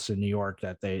penthouse in New York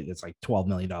it's like $12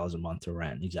 million a month to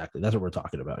rent. Exactly. That's what we're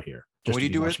talking about here. Just what do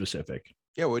you do with specific?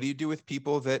 Yeah. What do you do with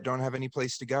people that don't have any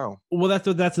place to go? Well, that's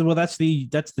the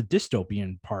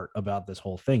dystopian part about this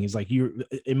whole thing. Is like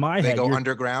in my head, they go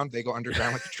underground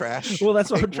with the trash. Well,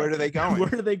 that's what like, where do they go? Where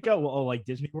do they go? Oh, like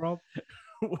Disney World.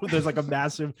 There's like a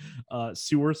massive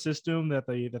sewer system that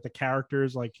the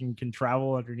characters like can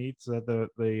travel underneath, so that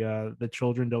the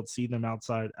children don't see them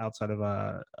outside of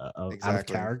out of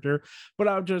character. But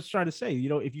I'm just trying to say,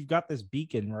 if you've got this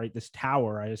beacon, right, this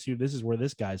tower, I assume this is where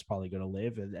this guy's probably going to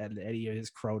live, and any of his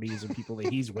cronies and people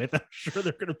that he's with, I'm sure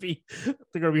they're going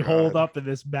to be holed up in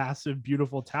this massive,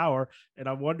 beautiful tower. And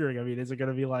I'm wondering, I mean, is it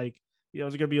going to be like,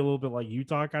 is it gonna be a little bit like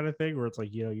Utah kind of thing, where it's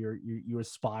like, you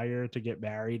aspire to get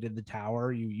married in the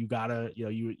tower, you gotta,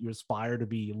 you aspire to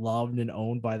be loved and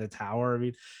owned by the tower. I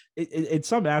mean, in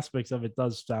some aspects of it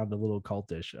does sound a little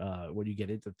cultish when you get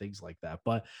into things like that.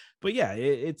 But yeah,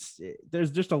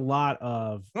 there's just a lot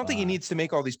of. I don't think he needs to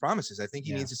make all these promises. I think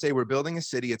he needs to say, we're building a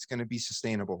city. It's going to be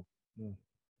sustainable,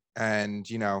 and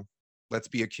let's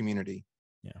be a community.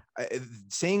 Yeah,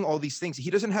 saying all these things, he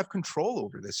doesn't have control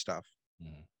over this stuff.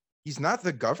 He's not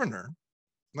the governor.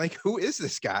 Like, who is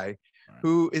this guy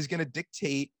who is going to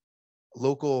dictate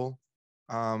local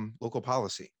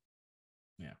policy.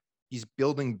 Yeah. He's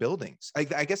building buildings. I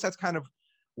guess that's kind of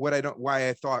why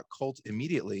I thought cult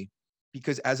immediately,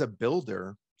 because as a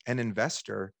builder and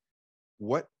investor,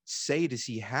 what say does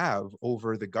he have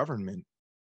over the government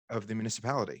of the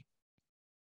municipality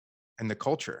and the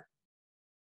culture?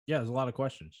 Yeah, there's a lot of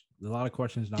questions. There's a lot of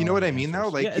questions. Do you know what I mean, though?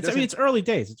 Like, yeah, it's early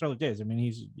days. It's early days. I mean,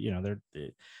 he's,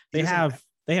 they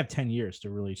have 10 years to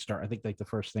really start. I think like the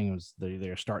first thing was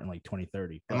they're starting like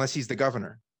 2030. Unless he's the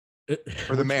governor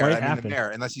or the mayor. The mayor.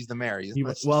 Unless he's the mayor.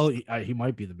 He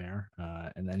might be the mayor,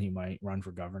 and then he might run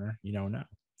for governor. You don't know.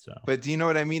 So, but do you know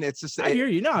what I mean? It's just, I hear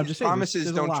you. No, I'm just saying.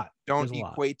 Promises don't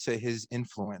equate to his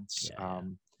influence. Yeah.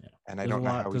 And I don't know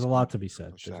how there's a lot to be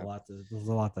said. There's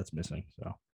a lot that's missing.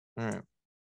 So, all right.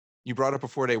 You brought up a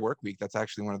 4-day work week. That's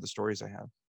actually one of the stories I have.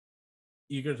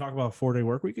 You going to talk about 4-day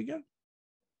work week again?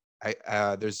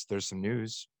 There's some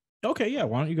news. Okay, yeah.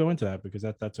 Why don't you go into that, because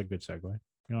that's a good segue.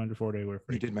 Under 4-day work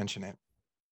week. You did mention it.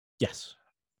 Yes,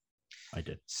 I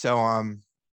did. So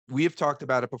we have talked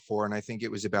about it before, and I think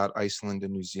it was about Iceland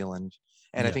and New Zealand,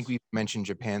 and I think we mentioned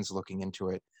Japan's looking into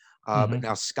it. But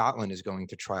now Scotland is going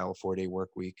to trial a 4-day work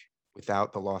week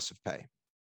without the loss of pay.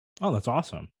 Oh, that's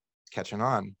awesome. Catching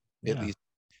on, at least.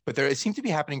 But it seems to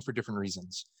be happening for different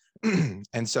reasons.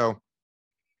 And so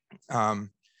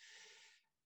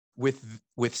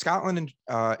with Scotland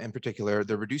in particular,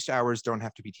 the reduced hours don't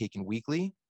have to be taken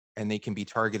weekly, and they can be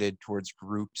targeted towards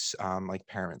groups like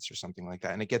parents or something like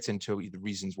that. And it gets into the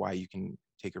reasons why you can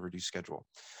take a reduced schedule.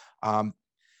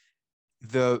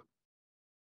 The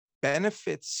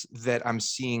benefits that I'm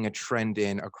seeing a trend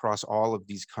in across all of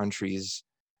these countries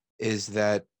is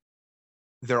that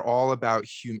they're all about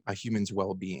a human's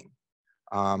well-being.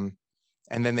 And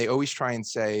then they always try and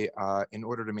say, in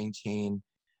order to maintain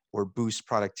or boost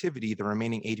productivity, the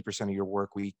remaining 80% of your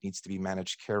work week needs to be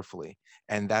managed carefully.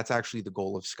 And that's actually the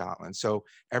goal of Scotland. So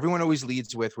everyone always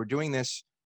leads with, we're doing this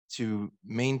to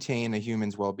maintain a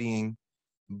human's well-being,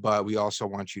 but we also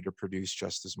want you to produce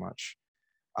just as much.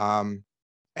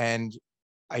 And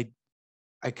I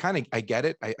get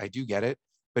it. I do get it,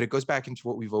 but it goes back into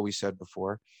what we've always said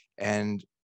before. And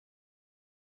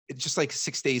it's just like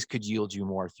 6 days could yield you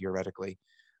more theoretically.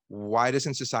 Why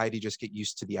doesn't society just get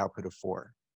used to the output of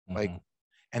 4? Like,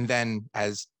 and then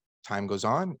as time goes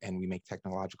on and we make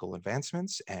technological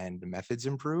advancements and the methods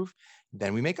improve,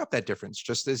 then we make up that difference.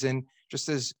 Just as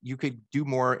you could do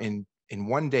more in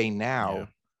 1 day now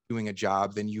doing a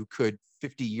job than you could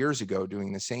 50 years ago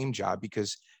doing the same job,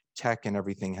 because tech and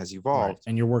everything has evolved. Right.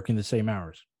 And you're working the same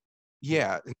hours.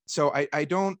 Yeah. So I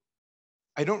don't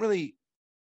really,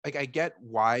 like, I get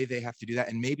why they have to do that.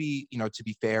 And maybe, to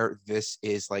be fair, this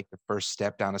is like the first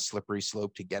step down a slippery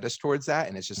slope to get us towards that.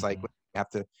 And it's just like,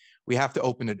 we have to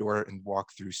open the door and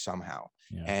walk through somehow.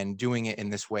 And doing it in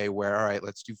this way where, all right,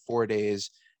 let's do 4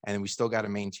 days, and we still got to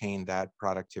maintain that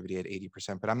productivity at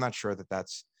 80%. But I'm not sure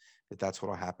that's what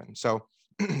will happen. So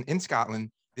in Scotland,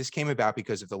 this came about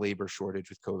because of the labor shortage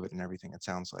with COVID and everything, it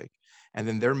sounds like. And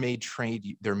then their main trade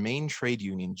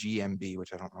union, GMB,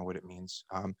 which I don't know what it means,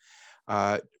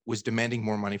 was demanding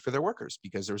more money for their workers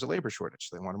because there was a labor shortage.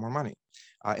 So they wanted more money.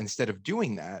 Instead of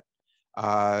doing that,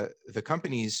 the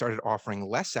companies started offering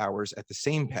less hours at the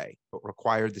same pay, but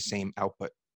required the same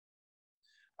output.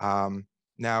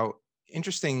 Now,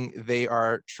 interesting, they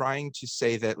are trying to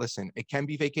say that, listen, it can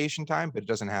be vacation time, but it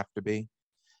doesn't have to be.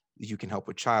 You can help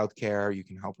with childcare. You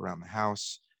can help around the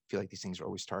house. I feel like these things are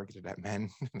always targeted at men.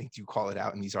 They do call it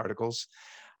out in these articles.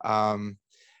 And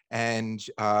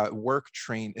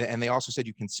they also said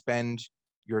you can spend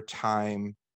your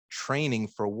time training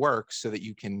for work so that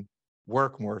you can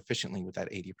work more efficiently with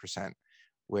that 80%,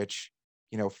 which,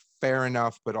 fair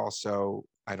enough, but also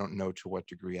I don't know to what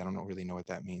degree. I don't really know what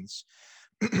that means.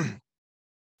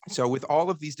 So with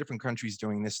all of these different countries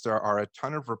doing this, there are a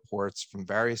ton of reports from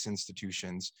various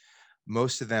institutions,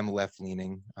 most of them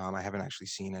left-leaning. I haven't actually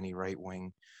seen any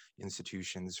right-wing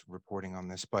institutions reporting on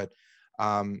this, but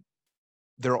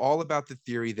they're all about the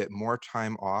theory that more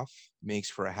time off makes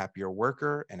for a happier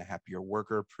worker, and a happier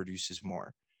worker produces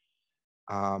more.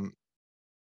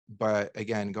 But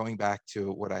again, going back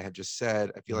to what I had just said,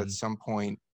 I feel at some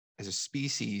point as a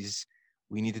species,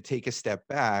 we need to take a step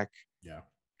back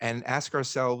and ask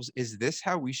ourselves, is this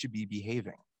how we should be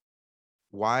behaving?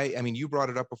 Why? I mean, you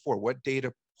brought it up before. What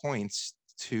data points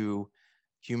to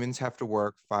humans have to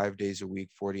work 5 days a week,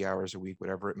 40 hours a week,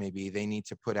 whatever it may be? They need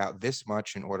to put out this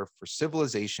much in order for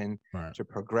civilization to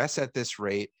progress at this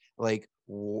rate. Like,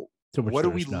 what are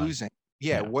we losing?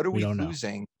 Yeah, what are we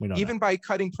losing? Even by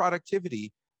cutting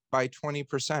productivity by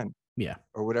 20%. Yeah.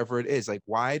 Or whatever it is. Like,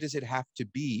 why does it have to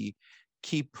be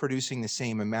keep producing the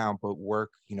same amount but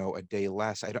work, a day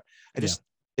less. I just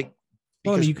think,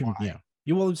 well, I because mean, you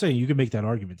can, I'm saying you can make that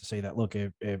argument to say that, look,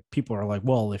 if people are like,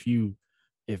 well, if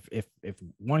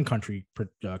one country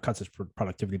cuts its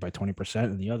productivity by 20%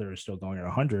 and the other is still going at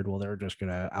 100, well, they're just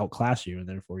going to outclass you, and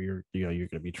therefore you're going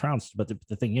to be trounced. But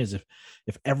the thing is,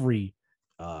 if every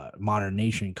modern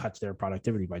nation cuts their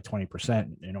productivity by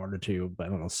 20% in order to, I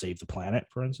don't know, save the planet,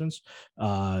 for instance,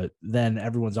 then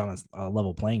everyone's on a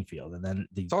level playing field, and then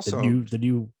the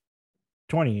new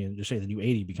 20, and just say the new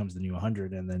 80 becomes the new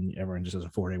 100, and then everyone just has a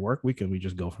 4-day work week, and we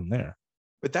just go from there.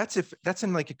 But that's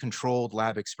in like a controlled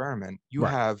lab experiment. You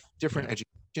have different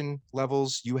education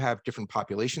levels, you have different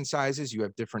population sizes, you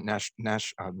have different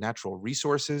natural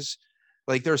resources.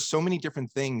 Like there's so many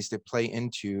different things that play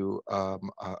into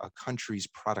a country's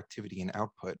productivity and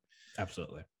output.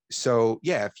 Absolutely. So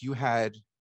yeah, if you had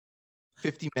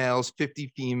 50 males,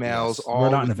 50 females, all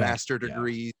with master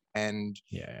degrees, and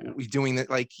we doing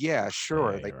that, like,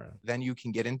 sure, then you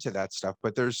can get into that stuff.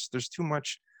 But there's too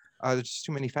much. There's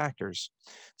too many factors.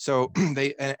 So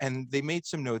they made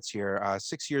some notes here.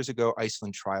 6 years ago,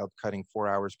 Iceland trialed cutting 4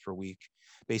 hours per week,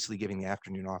 basically giving the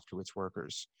afternoon off to its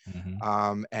workers.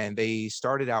 And they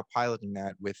started out piloting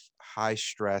that with high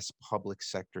stress public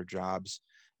sector jobs,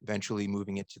 eventually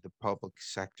moving it to the public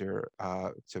sector,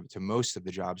 to most of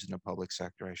the jobs in the public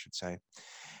sector, I should say,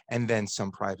 and then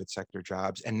some private sector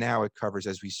jobs. And now it covers,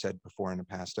 as we said before in a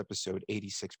past episode,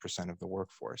 86% of the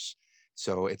workforce.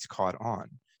 So it's caught on.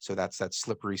 So that's that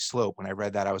slippery slope. When I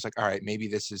read that, I was like, all right, maybe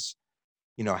this is,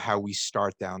 how we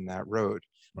start down that road.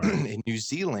 Right. In New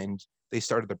Zealand, they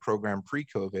started the program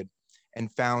pre-COVID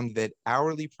and found that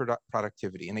hourly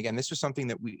productivity, and again, this was something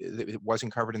that it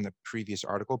wasn't covered in the previous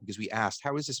article, because we asked,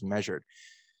 how is this measured?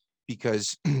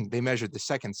 Because they measured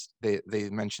they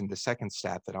mentioned the second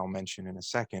stat that I'll mention in a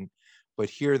second, but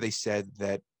here they said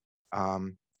that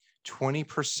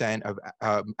 20% of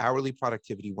hourly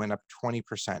productivity went up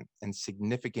 20%, and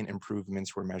significant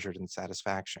improvements were measured in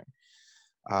satisfaction.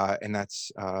 And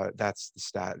that's the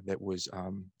stat that was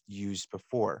used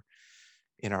before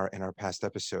in our past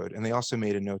episode. And they also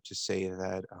made a note to say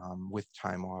that with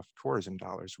time off, tourism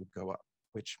dollars would go up,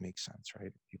 which makes sense,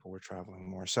 right? People were traveling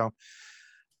more. So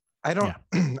I don't,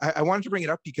 I wanted to bring it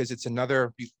up because it's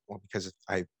because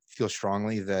I feel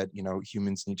strongly that,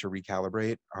 humans need to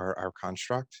recalibrate our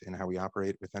construct and how we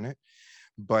operate within it.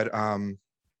 But I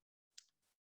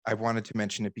wanted to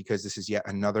mention it because this is yet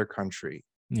another country.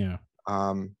 Yeah.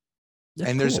 And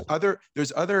there's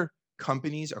other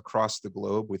companies across the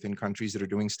globe within countries that are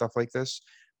doing stuff like this,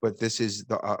 but this is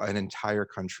an entire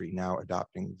country now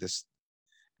adopting this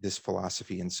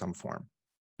philosophy in some form.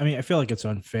 I mean, I feel like it's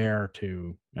unfair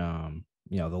to,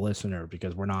 the listener,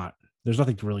 because there's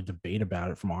nothing to really debate about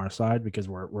it from our side, because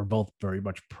we're both very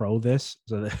much pro this.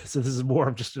 So this is more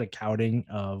of just an accounting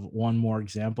of one more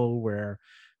example where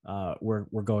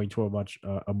we're going to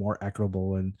a more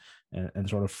equitable and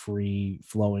sort of free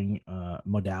flowing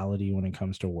modality when it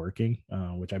comes to working,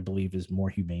 which I believe is more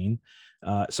humane.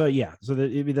 That's I'm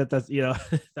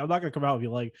not gonna come out and be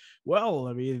like, well,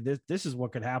 I mean, this is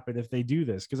what could happen if they do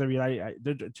this, because I mean,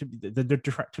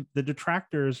 the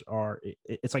detractors are,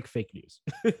 it's like fake news.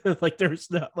 Like there's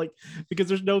not, like, because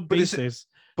there's no basis.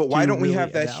 But why don't we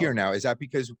have that here now? Is that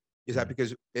because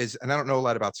and I don't know a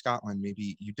lot about Scotland,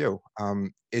 maybe you do.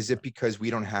 Is it because we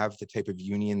don't have the type of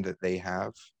union that they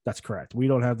have? That's correct. We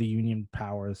don't have the union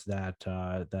powers that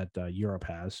Europe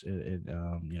has.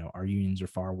 Our unions are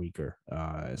far weaker.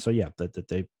 That's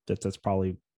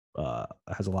probably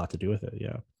has a lot to do with it.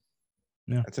 Yeah.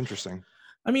 That's interesting.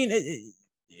 I mean,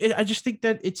 I just think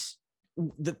that it's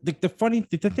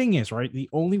the thing is, right, the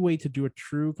only way to do a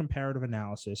true comparative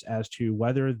analysis as to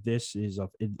whether this is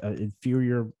an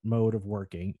inferior mode of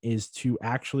working is to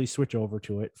actually switch over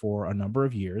to it for a number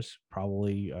of years,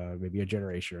 probably maybe a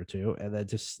generation or two, and then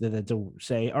to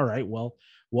say, all right, well,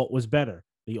 what was better,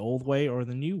 the old way or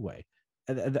the new way?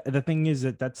 The thing is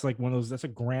that's like one of those, that's a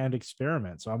grand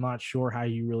experiment, so I'm not sure how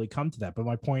you really come to that. But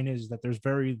my point is that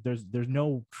there's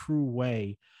no true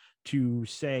way to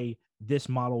say this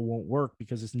model won't work,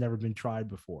 because it's never been tried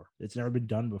before. It's never been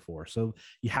done before. So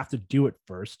you have to do it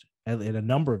first in a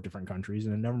number of different countries,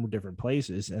 in a number of different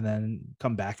places, and then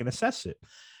come back and assess it.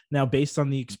 Now, based on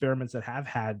the experiments that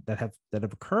have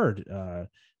occurred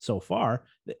so far,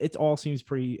 it all seems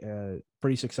pretty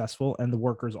successful, and the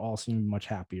workers all seem much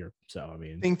happier. So, I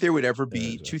mean, I think there would ever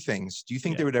be two things. Do you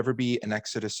think there would ever be an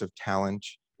exodus of talent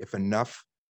if enough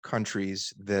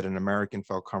countries that an American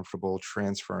felt comfortable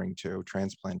transplanting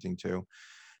to,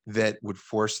 that would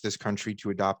force this country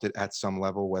to adopt it at some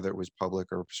level, whether it was public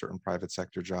or certain private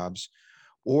sector jobs?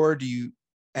 Or do you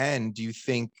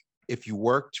think if you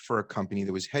worked for a company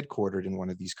that was headquartered in one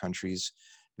of these countries,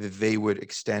 that they would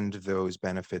extend those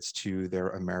benefits to their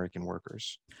American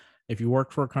workers. If you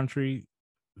work for a country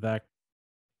that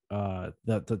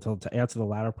to answer the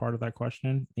latter part of that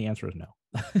question, the answer is no.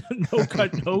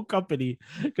 No company,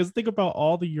 because think about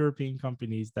all the European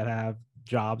companies that have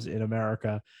jobs in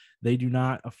America. They do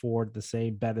not afford the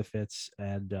same benefits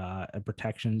and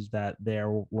protections that their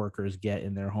workers get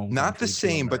in their home Not the country to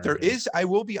same, but there Americans. is, I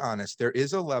will be honest, there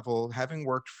is a level, having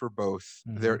worked for both,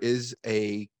 there is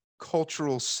a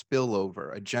cultural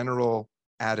spillover, a general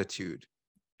attitude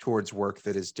towards work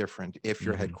that is different if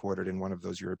you're headquartered in one of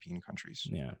those European countries.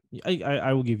 Yeah,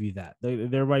 I will give you that.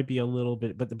 There might be a little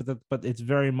bit, but it's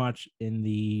very much in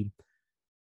the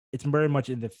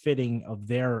fitting of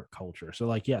their culture. So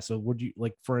like, yeah. So would you,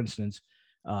 like, for instance,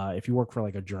 if you work for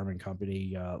like a German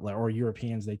company or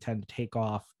Europeans, they tend to take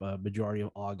off a majority of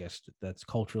August. That's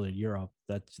culturally in Europe.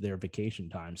 That's their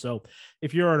vacation time. So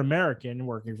if you're an American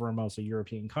working for a mostly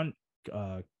European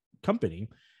company,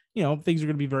 you know, things are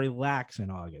going to be very lax in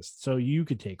August. So you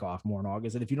could take off more in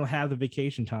August. And if you don't have the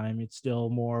vacation time, it's still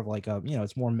more of like a, you know,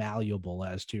 it's more malleable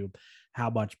as to how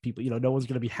much people, you know, no one's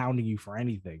going to be hounding you for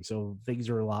anything. So things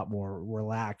are a lot more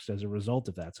relaxed as a result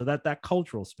of that. So that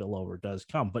cultural spillover does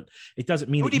come, but it doesn't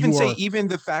mean I would even say even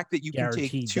the fact that you can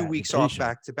take 2 weeks off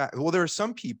back to back. Well, there are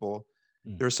some people,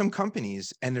 there are some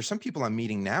companies, and there's some people I'm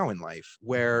meeting now in life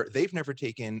where they've never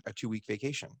taken a 2-week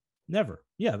vacation. Never.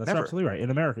 Yeah, that's absolutely right.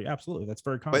 In America, absolutely. That's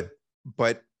very common.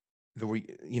 But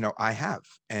you know, I have,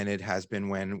 and it has been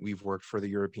when we've worked for the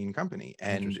European company,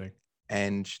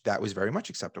 and that was very much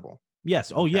acceptable.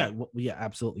 Yes. Oh, yeah. Well, yeah,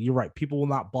 absolutely. You're right. People will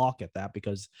not balk at that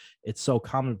because it's so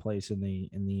commonplace in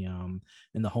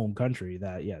the home country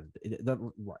that, yeah,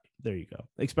 right. There you go.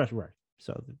 Especially right.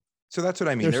 So that's what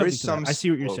I mean. There is some. I see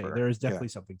what you're saying. There is definitely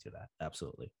something to that.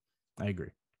 Absolutely. I agree.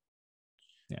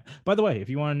 Yeah. By the way, if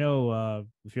you want to know,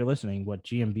 if you're listening, what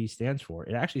GMB stands for,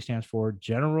 it actually stands for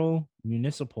General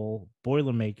Municipal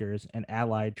Boilermakers and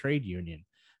Allied Trade Union.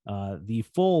 The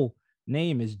full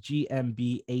name is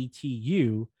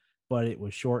GMBATU, but it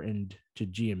was shortened to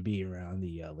GMB around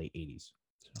the late 80s.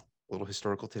 So, a little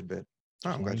historical tidbit. Oh,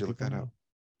 I'm glad you looked that up.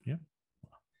 Yeah.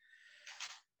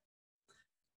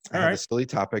 I have a silly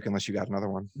topic, unless you got another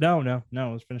one. No.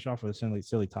 Let's finish off with a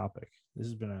silly topic. This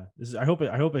has been I hope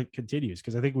it continues,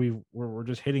 because I think we're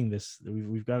just hitting this.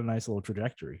 We've got a nice little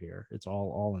trajectory here. It's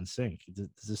all in sync.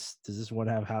 Does this one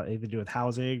have anything to do with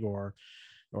housing or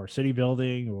city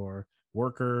building or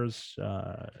workers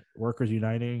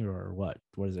uniting, or what?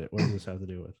 What is it? What does this have to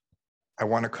do with? I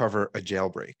want to cover a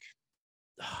jailbreak.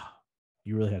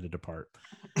 You really had to depart.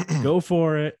 Go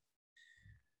for it.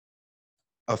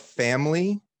 A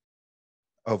family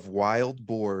of wild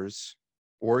boars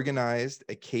organized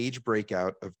a cage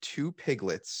breakout of 2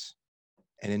 piglets,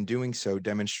 and in doing so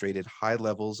demonstrated high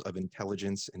levels of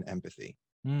intelligence and empathy.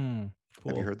 Cool.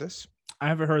 Have you heard this? I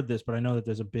haven't heard this, but I know that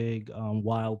there's a big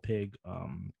wild pig.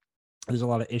 There's a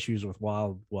lot of issues with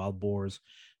wild boars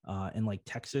in like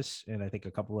Texas, and I think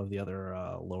a couple of the other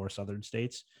lower southern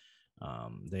states.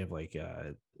 They have like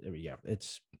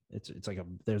it's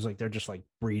like they're just like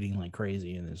breeding like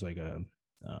crazy, and there's like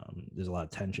there's a lot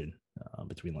of tension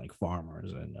between like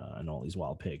farmers and all these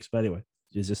wild pigs. But anyway,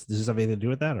 does this have anything to do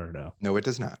with that, or no? No, it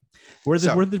does not. Where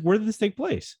did this take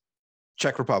place?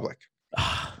 Czech Republic.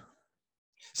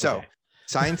 So okay.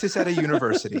 Scientists at a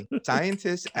university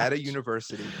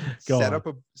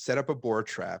set up a boar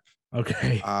trap.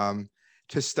 Okay.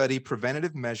 To study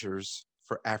preventative measures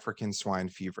for African swine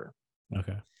fever.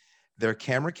 Okay. Their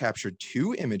camera captured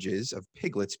 2 images of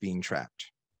piglets being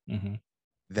trapped.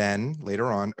 Then later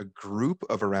on, a group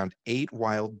of around 8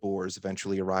 wild boars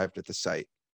eventually arrived at the site,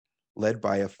 led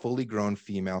by a fully grown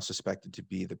female suspected to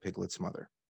be the piglet's mother.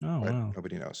 Oh, but wow.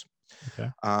 Nobody knows.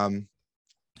 Okay.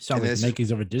 Sounds like the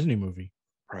makings of a Disney movie.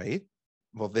 Right.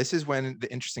 Well, this is when the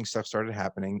interesting stuff started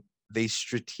happening. They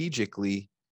strategically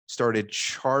started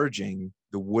charging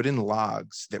the wooden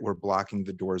logs that were blocking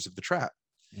the doors of the trap.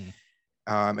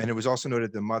 And it was also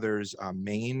noted the mother's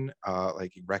mane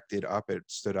like erected up, it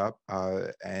stood up,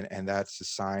 and that's a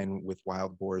sign with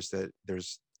wild boars that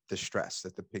there's distress,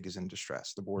 that the pig is in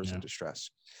distress, the boar is in distress.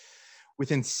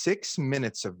 Within 6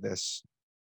 minutes of this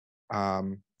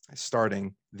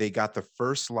starting, they got the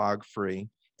first log free,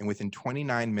 and within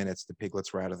 29 minutes, the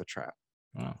piglets were out of the trap.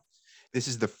 Wow. This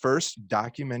is the first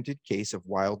documented case of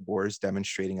wild boars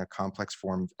demonstrating a complex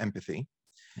form of empathy.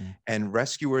 And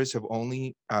rescuers have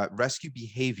only rescue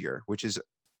behavior, which is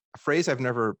a phrase I've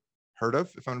never heard of,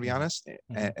 if I'm going to be honest,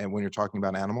 and when you're talking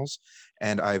about animals,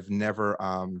 and I've never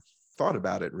thought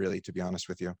about it really, to be honest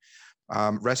with you.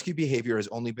 Rescue behavior has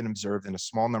only been observed in a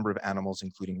small number of animals,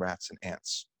 including rats and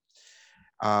ants.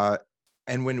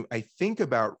 And when I think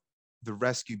about the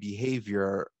rescue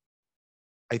behavior,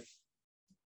 I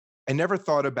never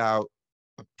thought about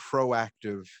a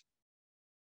proactive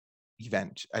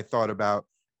event. I thought about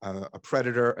a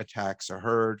predator attacks a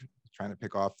herd, trying to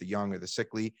pick off the young or the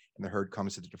sickly, and the herd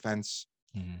comes to the defense.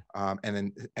 And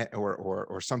then,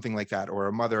 or something like that, or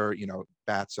a mother,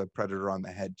 bats a predator on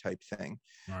the head type thing.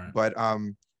 Right. But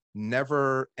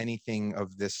never anything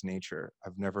of this nature.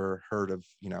 I've never heard of,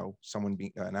 an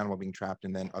animal being trapped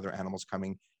and then other animals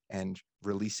coming and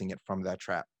releasing it from that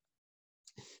trap.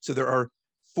 So there are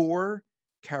 4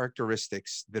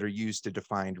 characteristics that are used to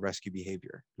define rescue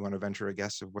behavior. You want to venture a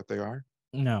guess of what they are?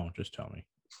 No, just tell me.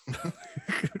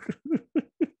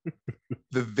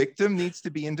 The victim needs to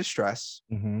be in distress.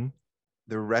 Mm-hmm.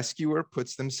 The rescuer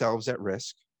puts themselves at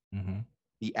risk. Mm-hmm.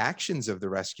 The actions of the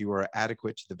rescuer are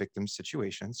adequate to the victim's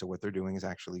situation. So what they're doing is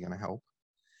actually going to help.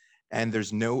 And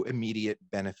there's no immediate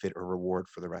benefit or reward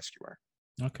for the rescuer.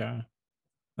 Okay.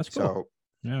 That's cool. So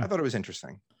yeah. I thought it was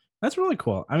interesting. That's really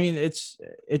cool. I mean, it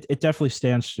definitely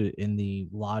stands in the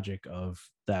logic of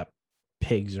that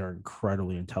pigs are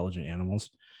incredibly intelligent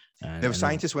animals. And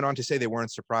scientists went on to say they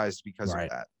weren't surprised because of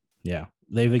that. Yeah,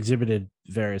 they've exhibited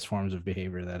various forms of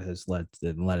behavior that has led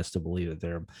us to believe that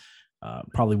they're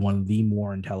probably one of the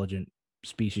more intelligent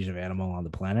species of animal on the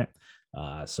planet.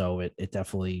 So it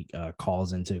definitely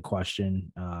calls into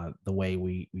question the way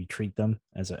we treat them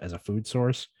as a food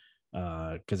source.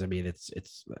 Because I mean,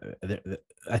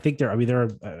 I think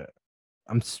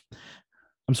I'm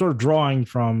sort of drawing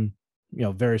from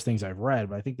various things I've read,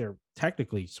 but I think they're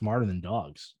technically smarter than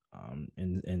dogs.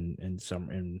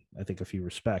 In I think a few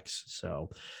respects. So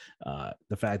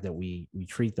the fact that we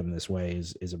treat them this way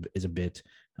is a bit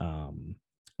not.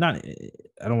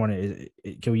 I don't want to.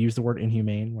 Can we use the word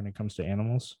inhumane when it comes to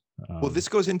animals? Well, this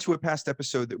goes into a past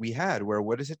episode that we had where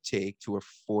what does it take to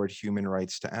afford human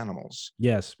rights to animals?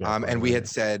 Yes. And we had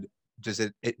said,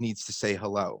 it needs to say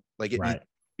hello, like it needs to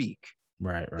speak.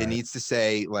 Right. It needs to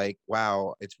say like,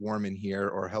 wow, it's warm in here,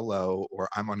 or hello, or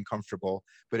I'm uncomfortable,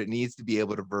 but it needs to be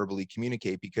able to verbally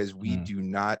communicate because we do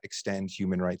not extend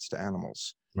human rights to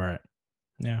animals. Right.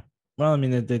 Yeah. Well, I mean,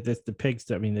 the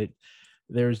pigs, I mean,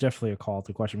 there's definitely a call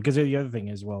to question because the other thing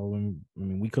is, well,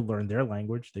 we could learn their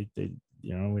language. They we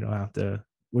don't have to,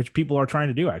 which people are trying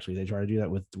to do. Actually, they try to do that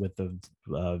with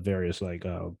the various like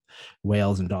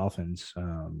whales and dolphins.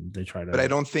 They try to, but I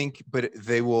don't think, but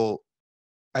they will.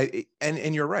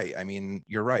 And you're right. I mean,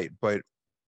 you're right. But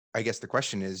I guess the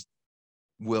question is,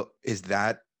 is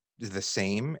that the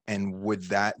same? And would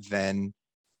that then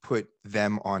put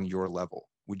them on your level?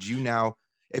 Would you now,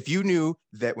 if you knew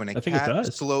that when a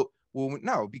cat slow, well,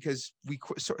 no, because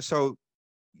so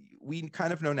we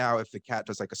kind of know now if the cat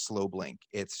does like a slow blink,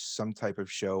 it's some type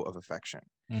of show of affection,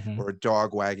 or a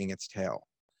dog wagging its tail.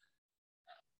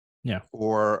 Yeah.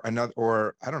 Or another,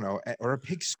 or I don't know, or a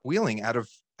pig squealing out of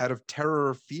terror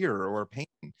or fear or pain.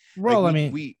 Well, like I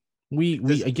mean, we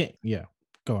again, yeah.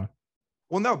 Go on.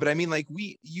 Well, no, but I mean, like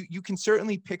you can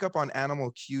certainly pick up on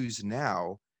animal cues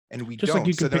now, and we just don't. Like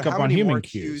you can pick up on human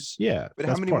cues. Yeah, but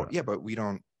how many more? Yeah, but we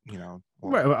don't.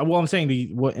 Right. Well, I'm saying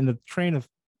in the train of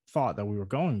thought that we were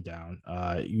going down,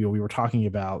 we were talking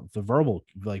about the verbal,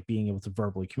 like being able to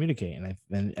verbally communicate,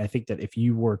 and I think that if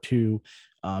you were to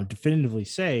definitively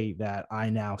say that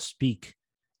I now speak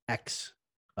X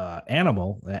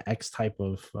animal, X type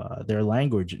of their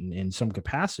language in some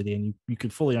capacity, and you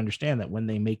could fully understand that when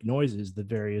they make noises,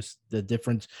 the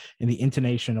difference in the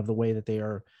intonation of the way that they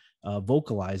are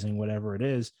vocalizing whatever it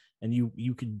is, and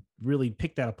you could really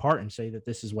pick that apart and say that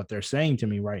this is what they're saying to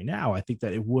me right now. I think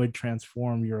that it would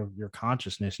transform your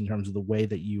consciousness in terms of the way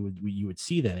that you would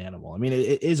see that animal. I mean,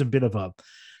 it is a bit of a,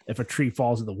 if a tree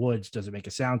falls in the woods, does it make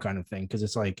a sound kind of thing, because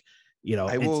it's like,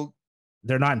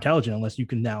 they're not intelligent unless you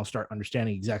can now start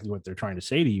understanding exactly what they're trying to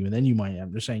say to you, and then you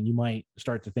might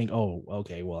start to think, oh,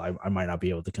 okay, well, I might not be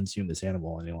able to consume this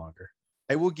animal any longer.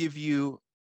 I will give you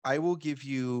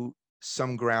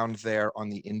some ground there on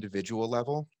the individual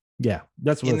level. Yeah,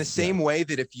 that's what in the same way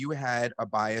that if you had a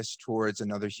bias towards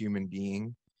another human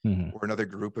being or another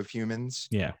group of humans,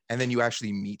 and then you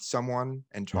actually meet someone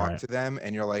and talk to them,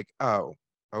 and you're like, oh,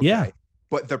 okay,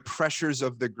 but the pressures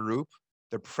of the group,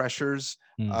 the pressures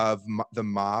of the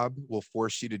mob will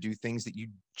force you to do things that you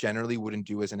generally wouldn't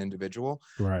do as an individual.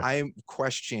 I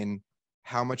question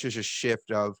how much is a shift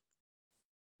of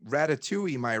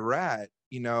Ratatouille, my rat,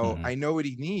 I know what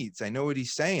he needs. I know what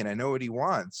he's saying. I know what he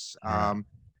wants.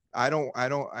 I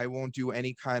won't do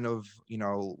any kind of,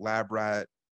 lab rat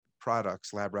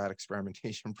products, lab rat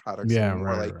experimentation products Yeah, anymore.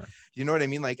 right, Like, right. you know what I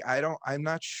mean? Like, I'm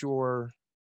not sure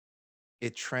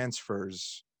it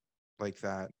transfers like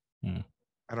that.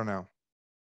 I don't know.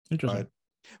 Interesting.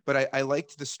 But I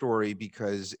liked the story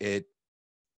because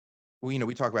well,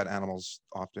 we talk about animals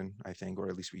often, I think, or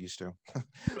at least we used to.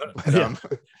 But Yeah.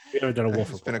 We haven't done a wolf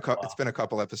it's report. it's been a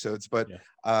couple episodes, but Yeah.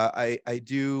 I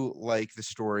do like the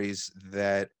stories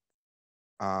that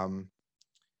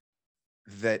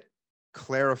that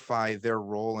clarify their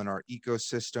role in our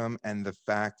ecosystem, and the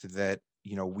fact that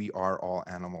we are all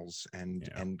animals,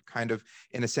 and kind of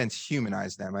in a sense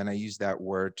humanize them. And I use that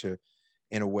word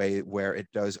in a way where it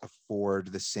does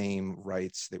afford the same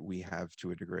rights that we have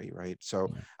to a degree, right? So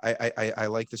I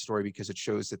like the story because it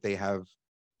shows that they have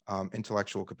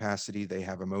intellectual capacity, they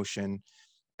have emotion,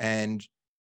 and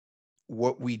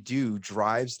what we do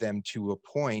drives them to a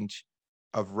point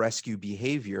of rescue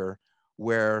behavior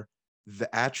where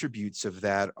the attributes of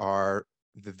that are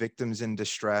the victims in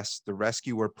distress. The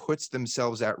rescuer puts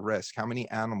themselves at risk. How many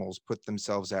animals put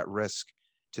themselves at risk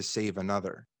to save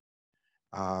another?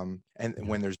 And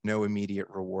when there's no immediate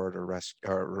reward or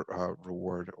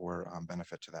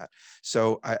benefit to that.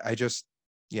 So I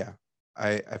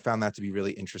found that to be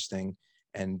really interesting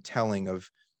and telling of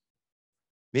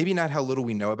maybe not how little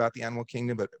we know about the animal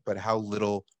kingdom, but how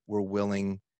little we're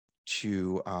willing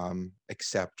to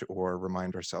accept or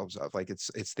remind ourselves of. Like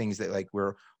it's things that like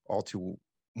we're all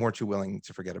more too willing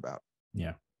to forget about.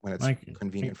 Yeah, when it's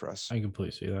convenient for us. I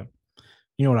completely see that.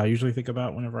 You know what I usually think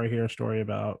about whenever I hear a story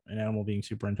about an animal being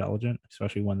super intelligent,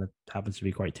 especially one that happens to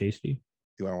be quite tasty?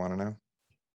 Do I want to know?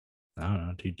 I don't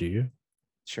know. Do you?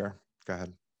 Sure. Go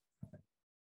ahead.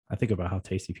 I think about how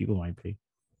tasty people might be.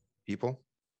 People?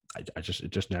 I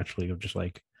just naturally, I'm just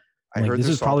like, I heard this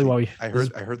is salty. probably why I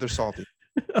heard they're salty.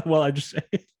 Well, I just say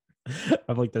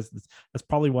I'm like that's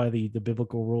probably why the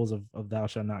biblical rules of thou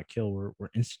shalt not kill were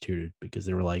instituted, because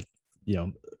they were like,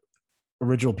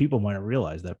 original people might have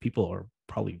realized that people are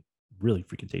probably really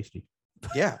freaking tasty.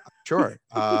 Yeah, sure.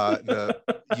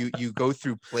 You go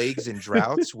through plagues and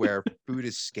droughts where food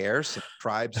is scarce and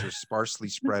tribes are sparsely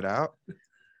spread out,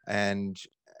 and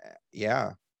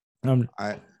it's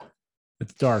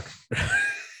dark.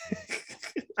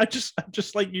 I just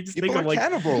like, you just people think of like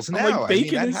cannibals I'm now. like,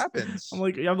 bacon that is, happens. I'm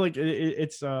like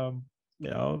it's it's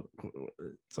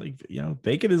like,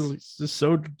 bacon is just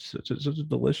such a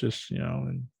delicious,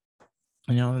 and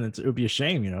it would be a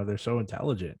shame, they're so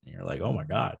intelligent, and you're like, oh my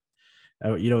god.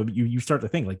 You start to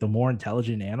think like, the more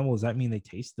intelligent animal, does that mean they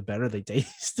taste, the better they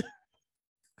taste?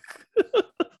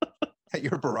 At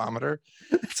your barometer.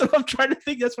 That's what I'm trying to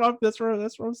think. That's where I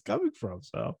was coming from.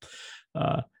 So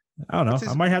I don't know.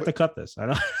 I might have to cut this. I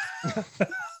don't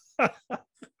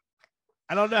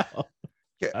I don't know.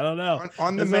 I don't know.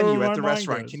 On the menu at the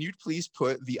restaurant, can you please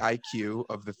put the IQ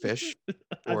of the fish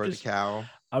or the cow?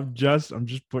 I'm just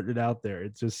putting it out there.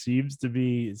 It just seems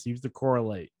to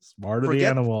correlate. Smarter the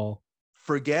animal.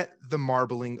 Forget the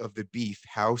marbling of the beef.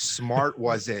 How smart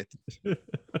was it?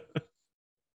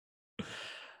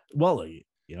 Well,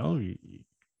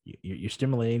 you're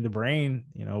stimulating the brain,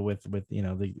 with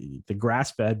the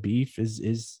grass-fed beef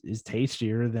is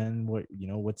tastier than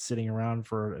what's sitting around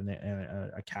for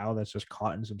a cow that's just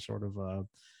caught in some sort of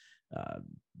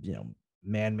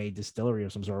man-made distillery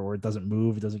of some sort, where it doesn't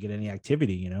move, it doesn't get any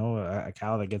activity. A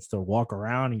cow that gets to walk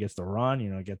around and gets to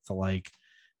run, gets to like,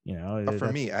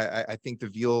 for me, I think the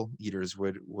veal eaters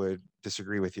would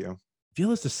disagree with you.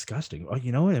 Veal is disgusting.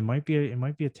 Oh, it might be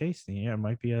a taste. Yeah, it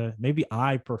might be maybe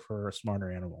I prefer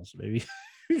smarter animals. Maybe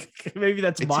maybe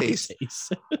that's my taste.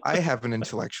 I have an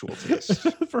intellectual taste.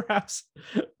 Perhaps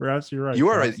you're right. You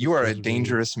are a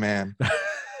dangerous man.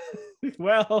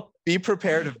 Well, be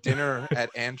prepared of dinner at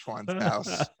Antoine's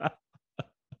house.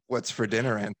 What's for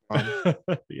dinner, Antoine?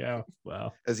 Yeah,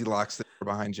 well, as he locks the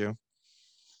door behind you.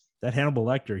 That Hannibal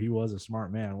Lecter, he was a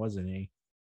smart man, wasn't he?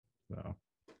 So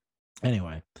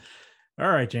anyway. All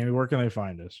right, Jamie, where can they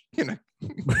find us? Cutting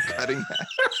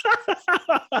that.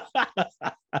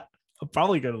 I'm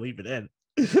probably going to leave it in.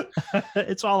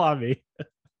 It's all on me.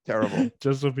 Terrible.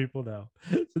 Just so people know.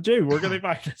 So, Jamie, where can they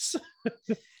find us?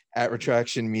 At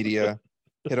Retraction Media.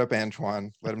 Hit up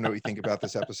Antoine. Let him know what you think about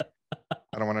this episode.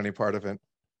 I don't want any part of it.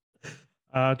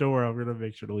 Don't worry. I'm going to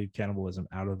make sure to leave cannibalism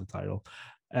out of the title.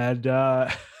 And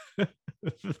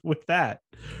with that,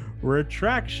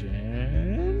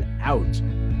 Retraction out.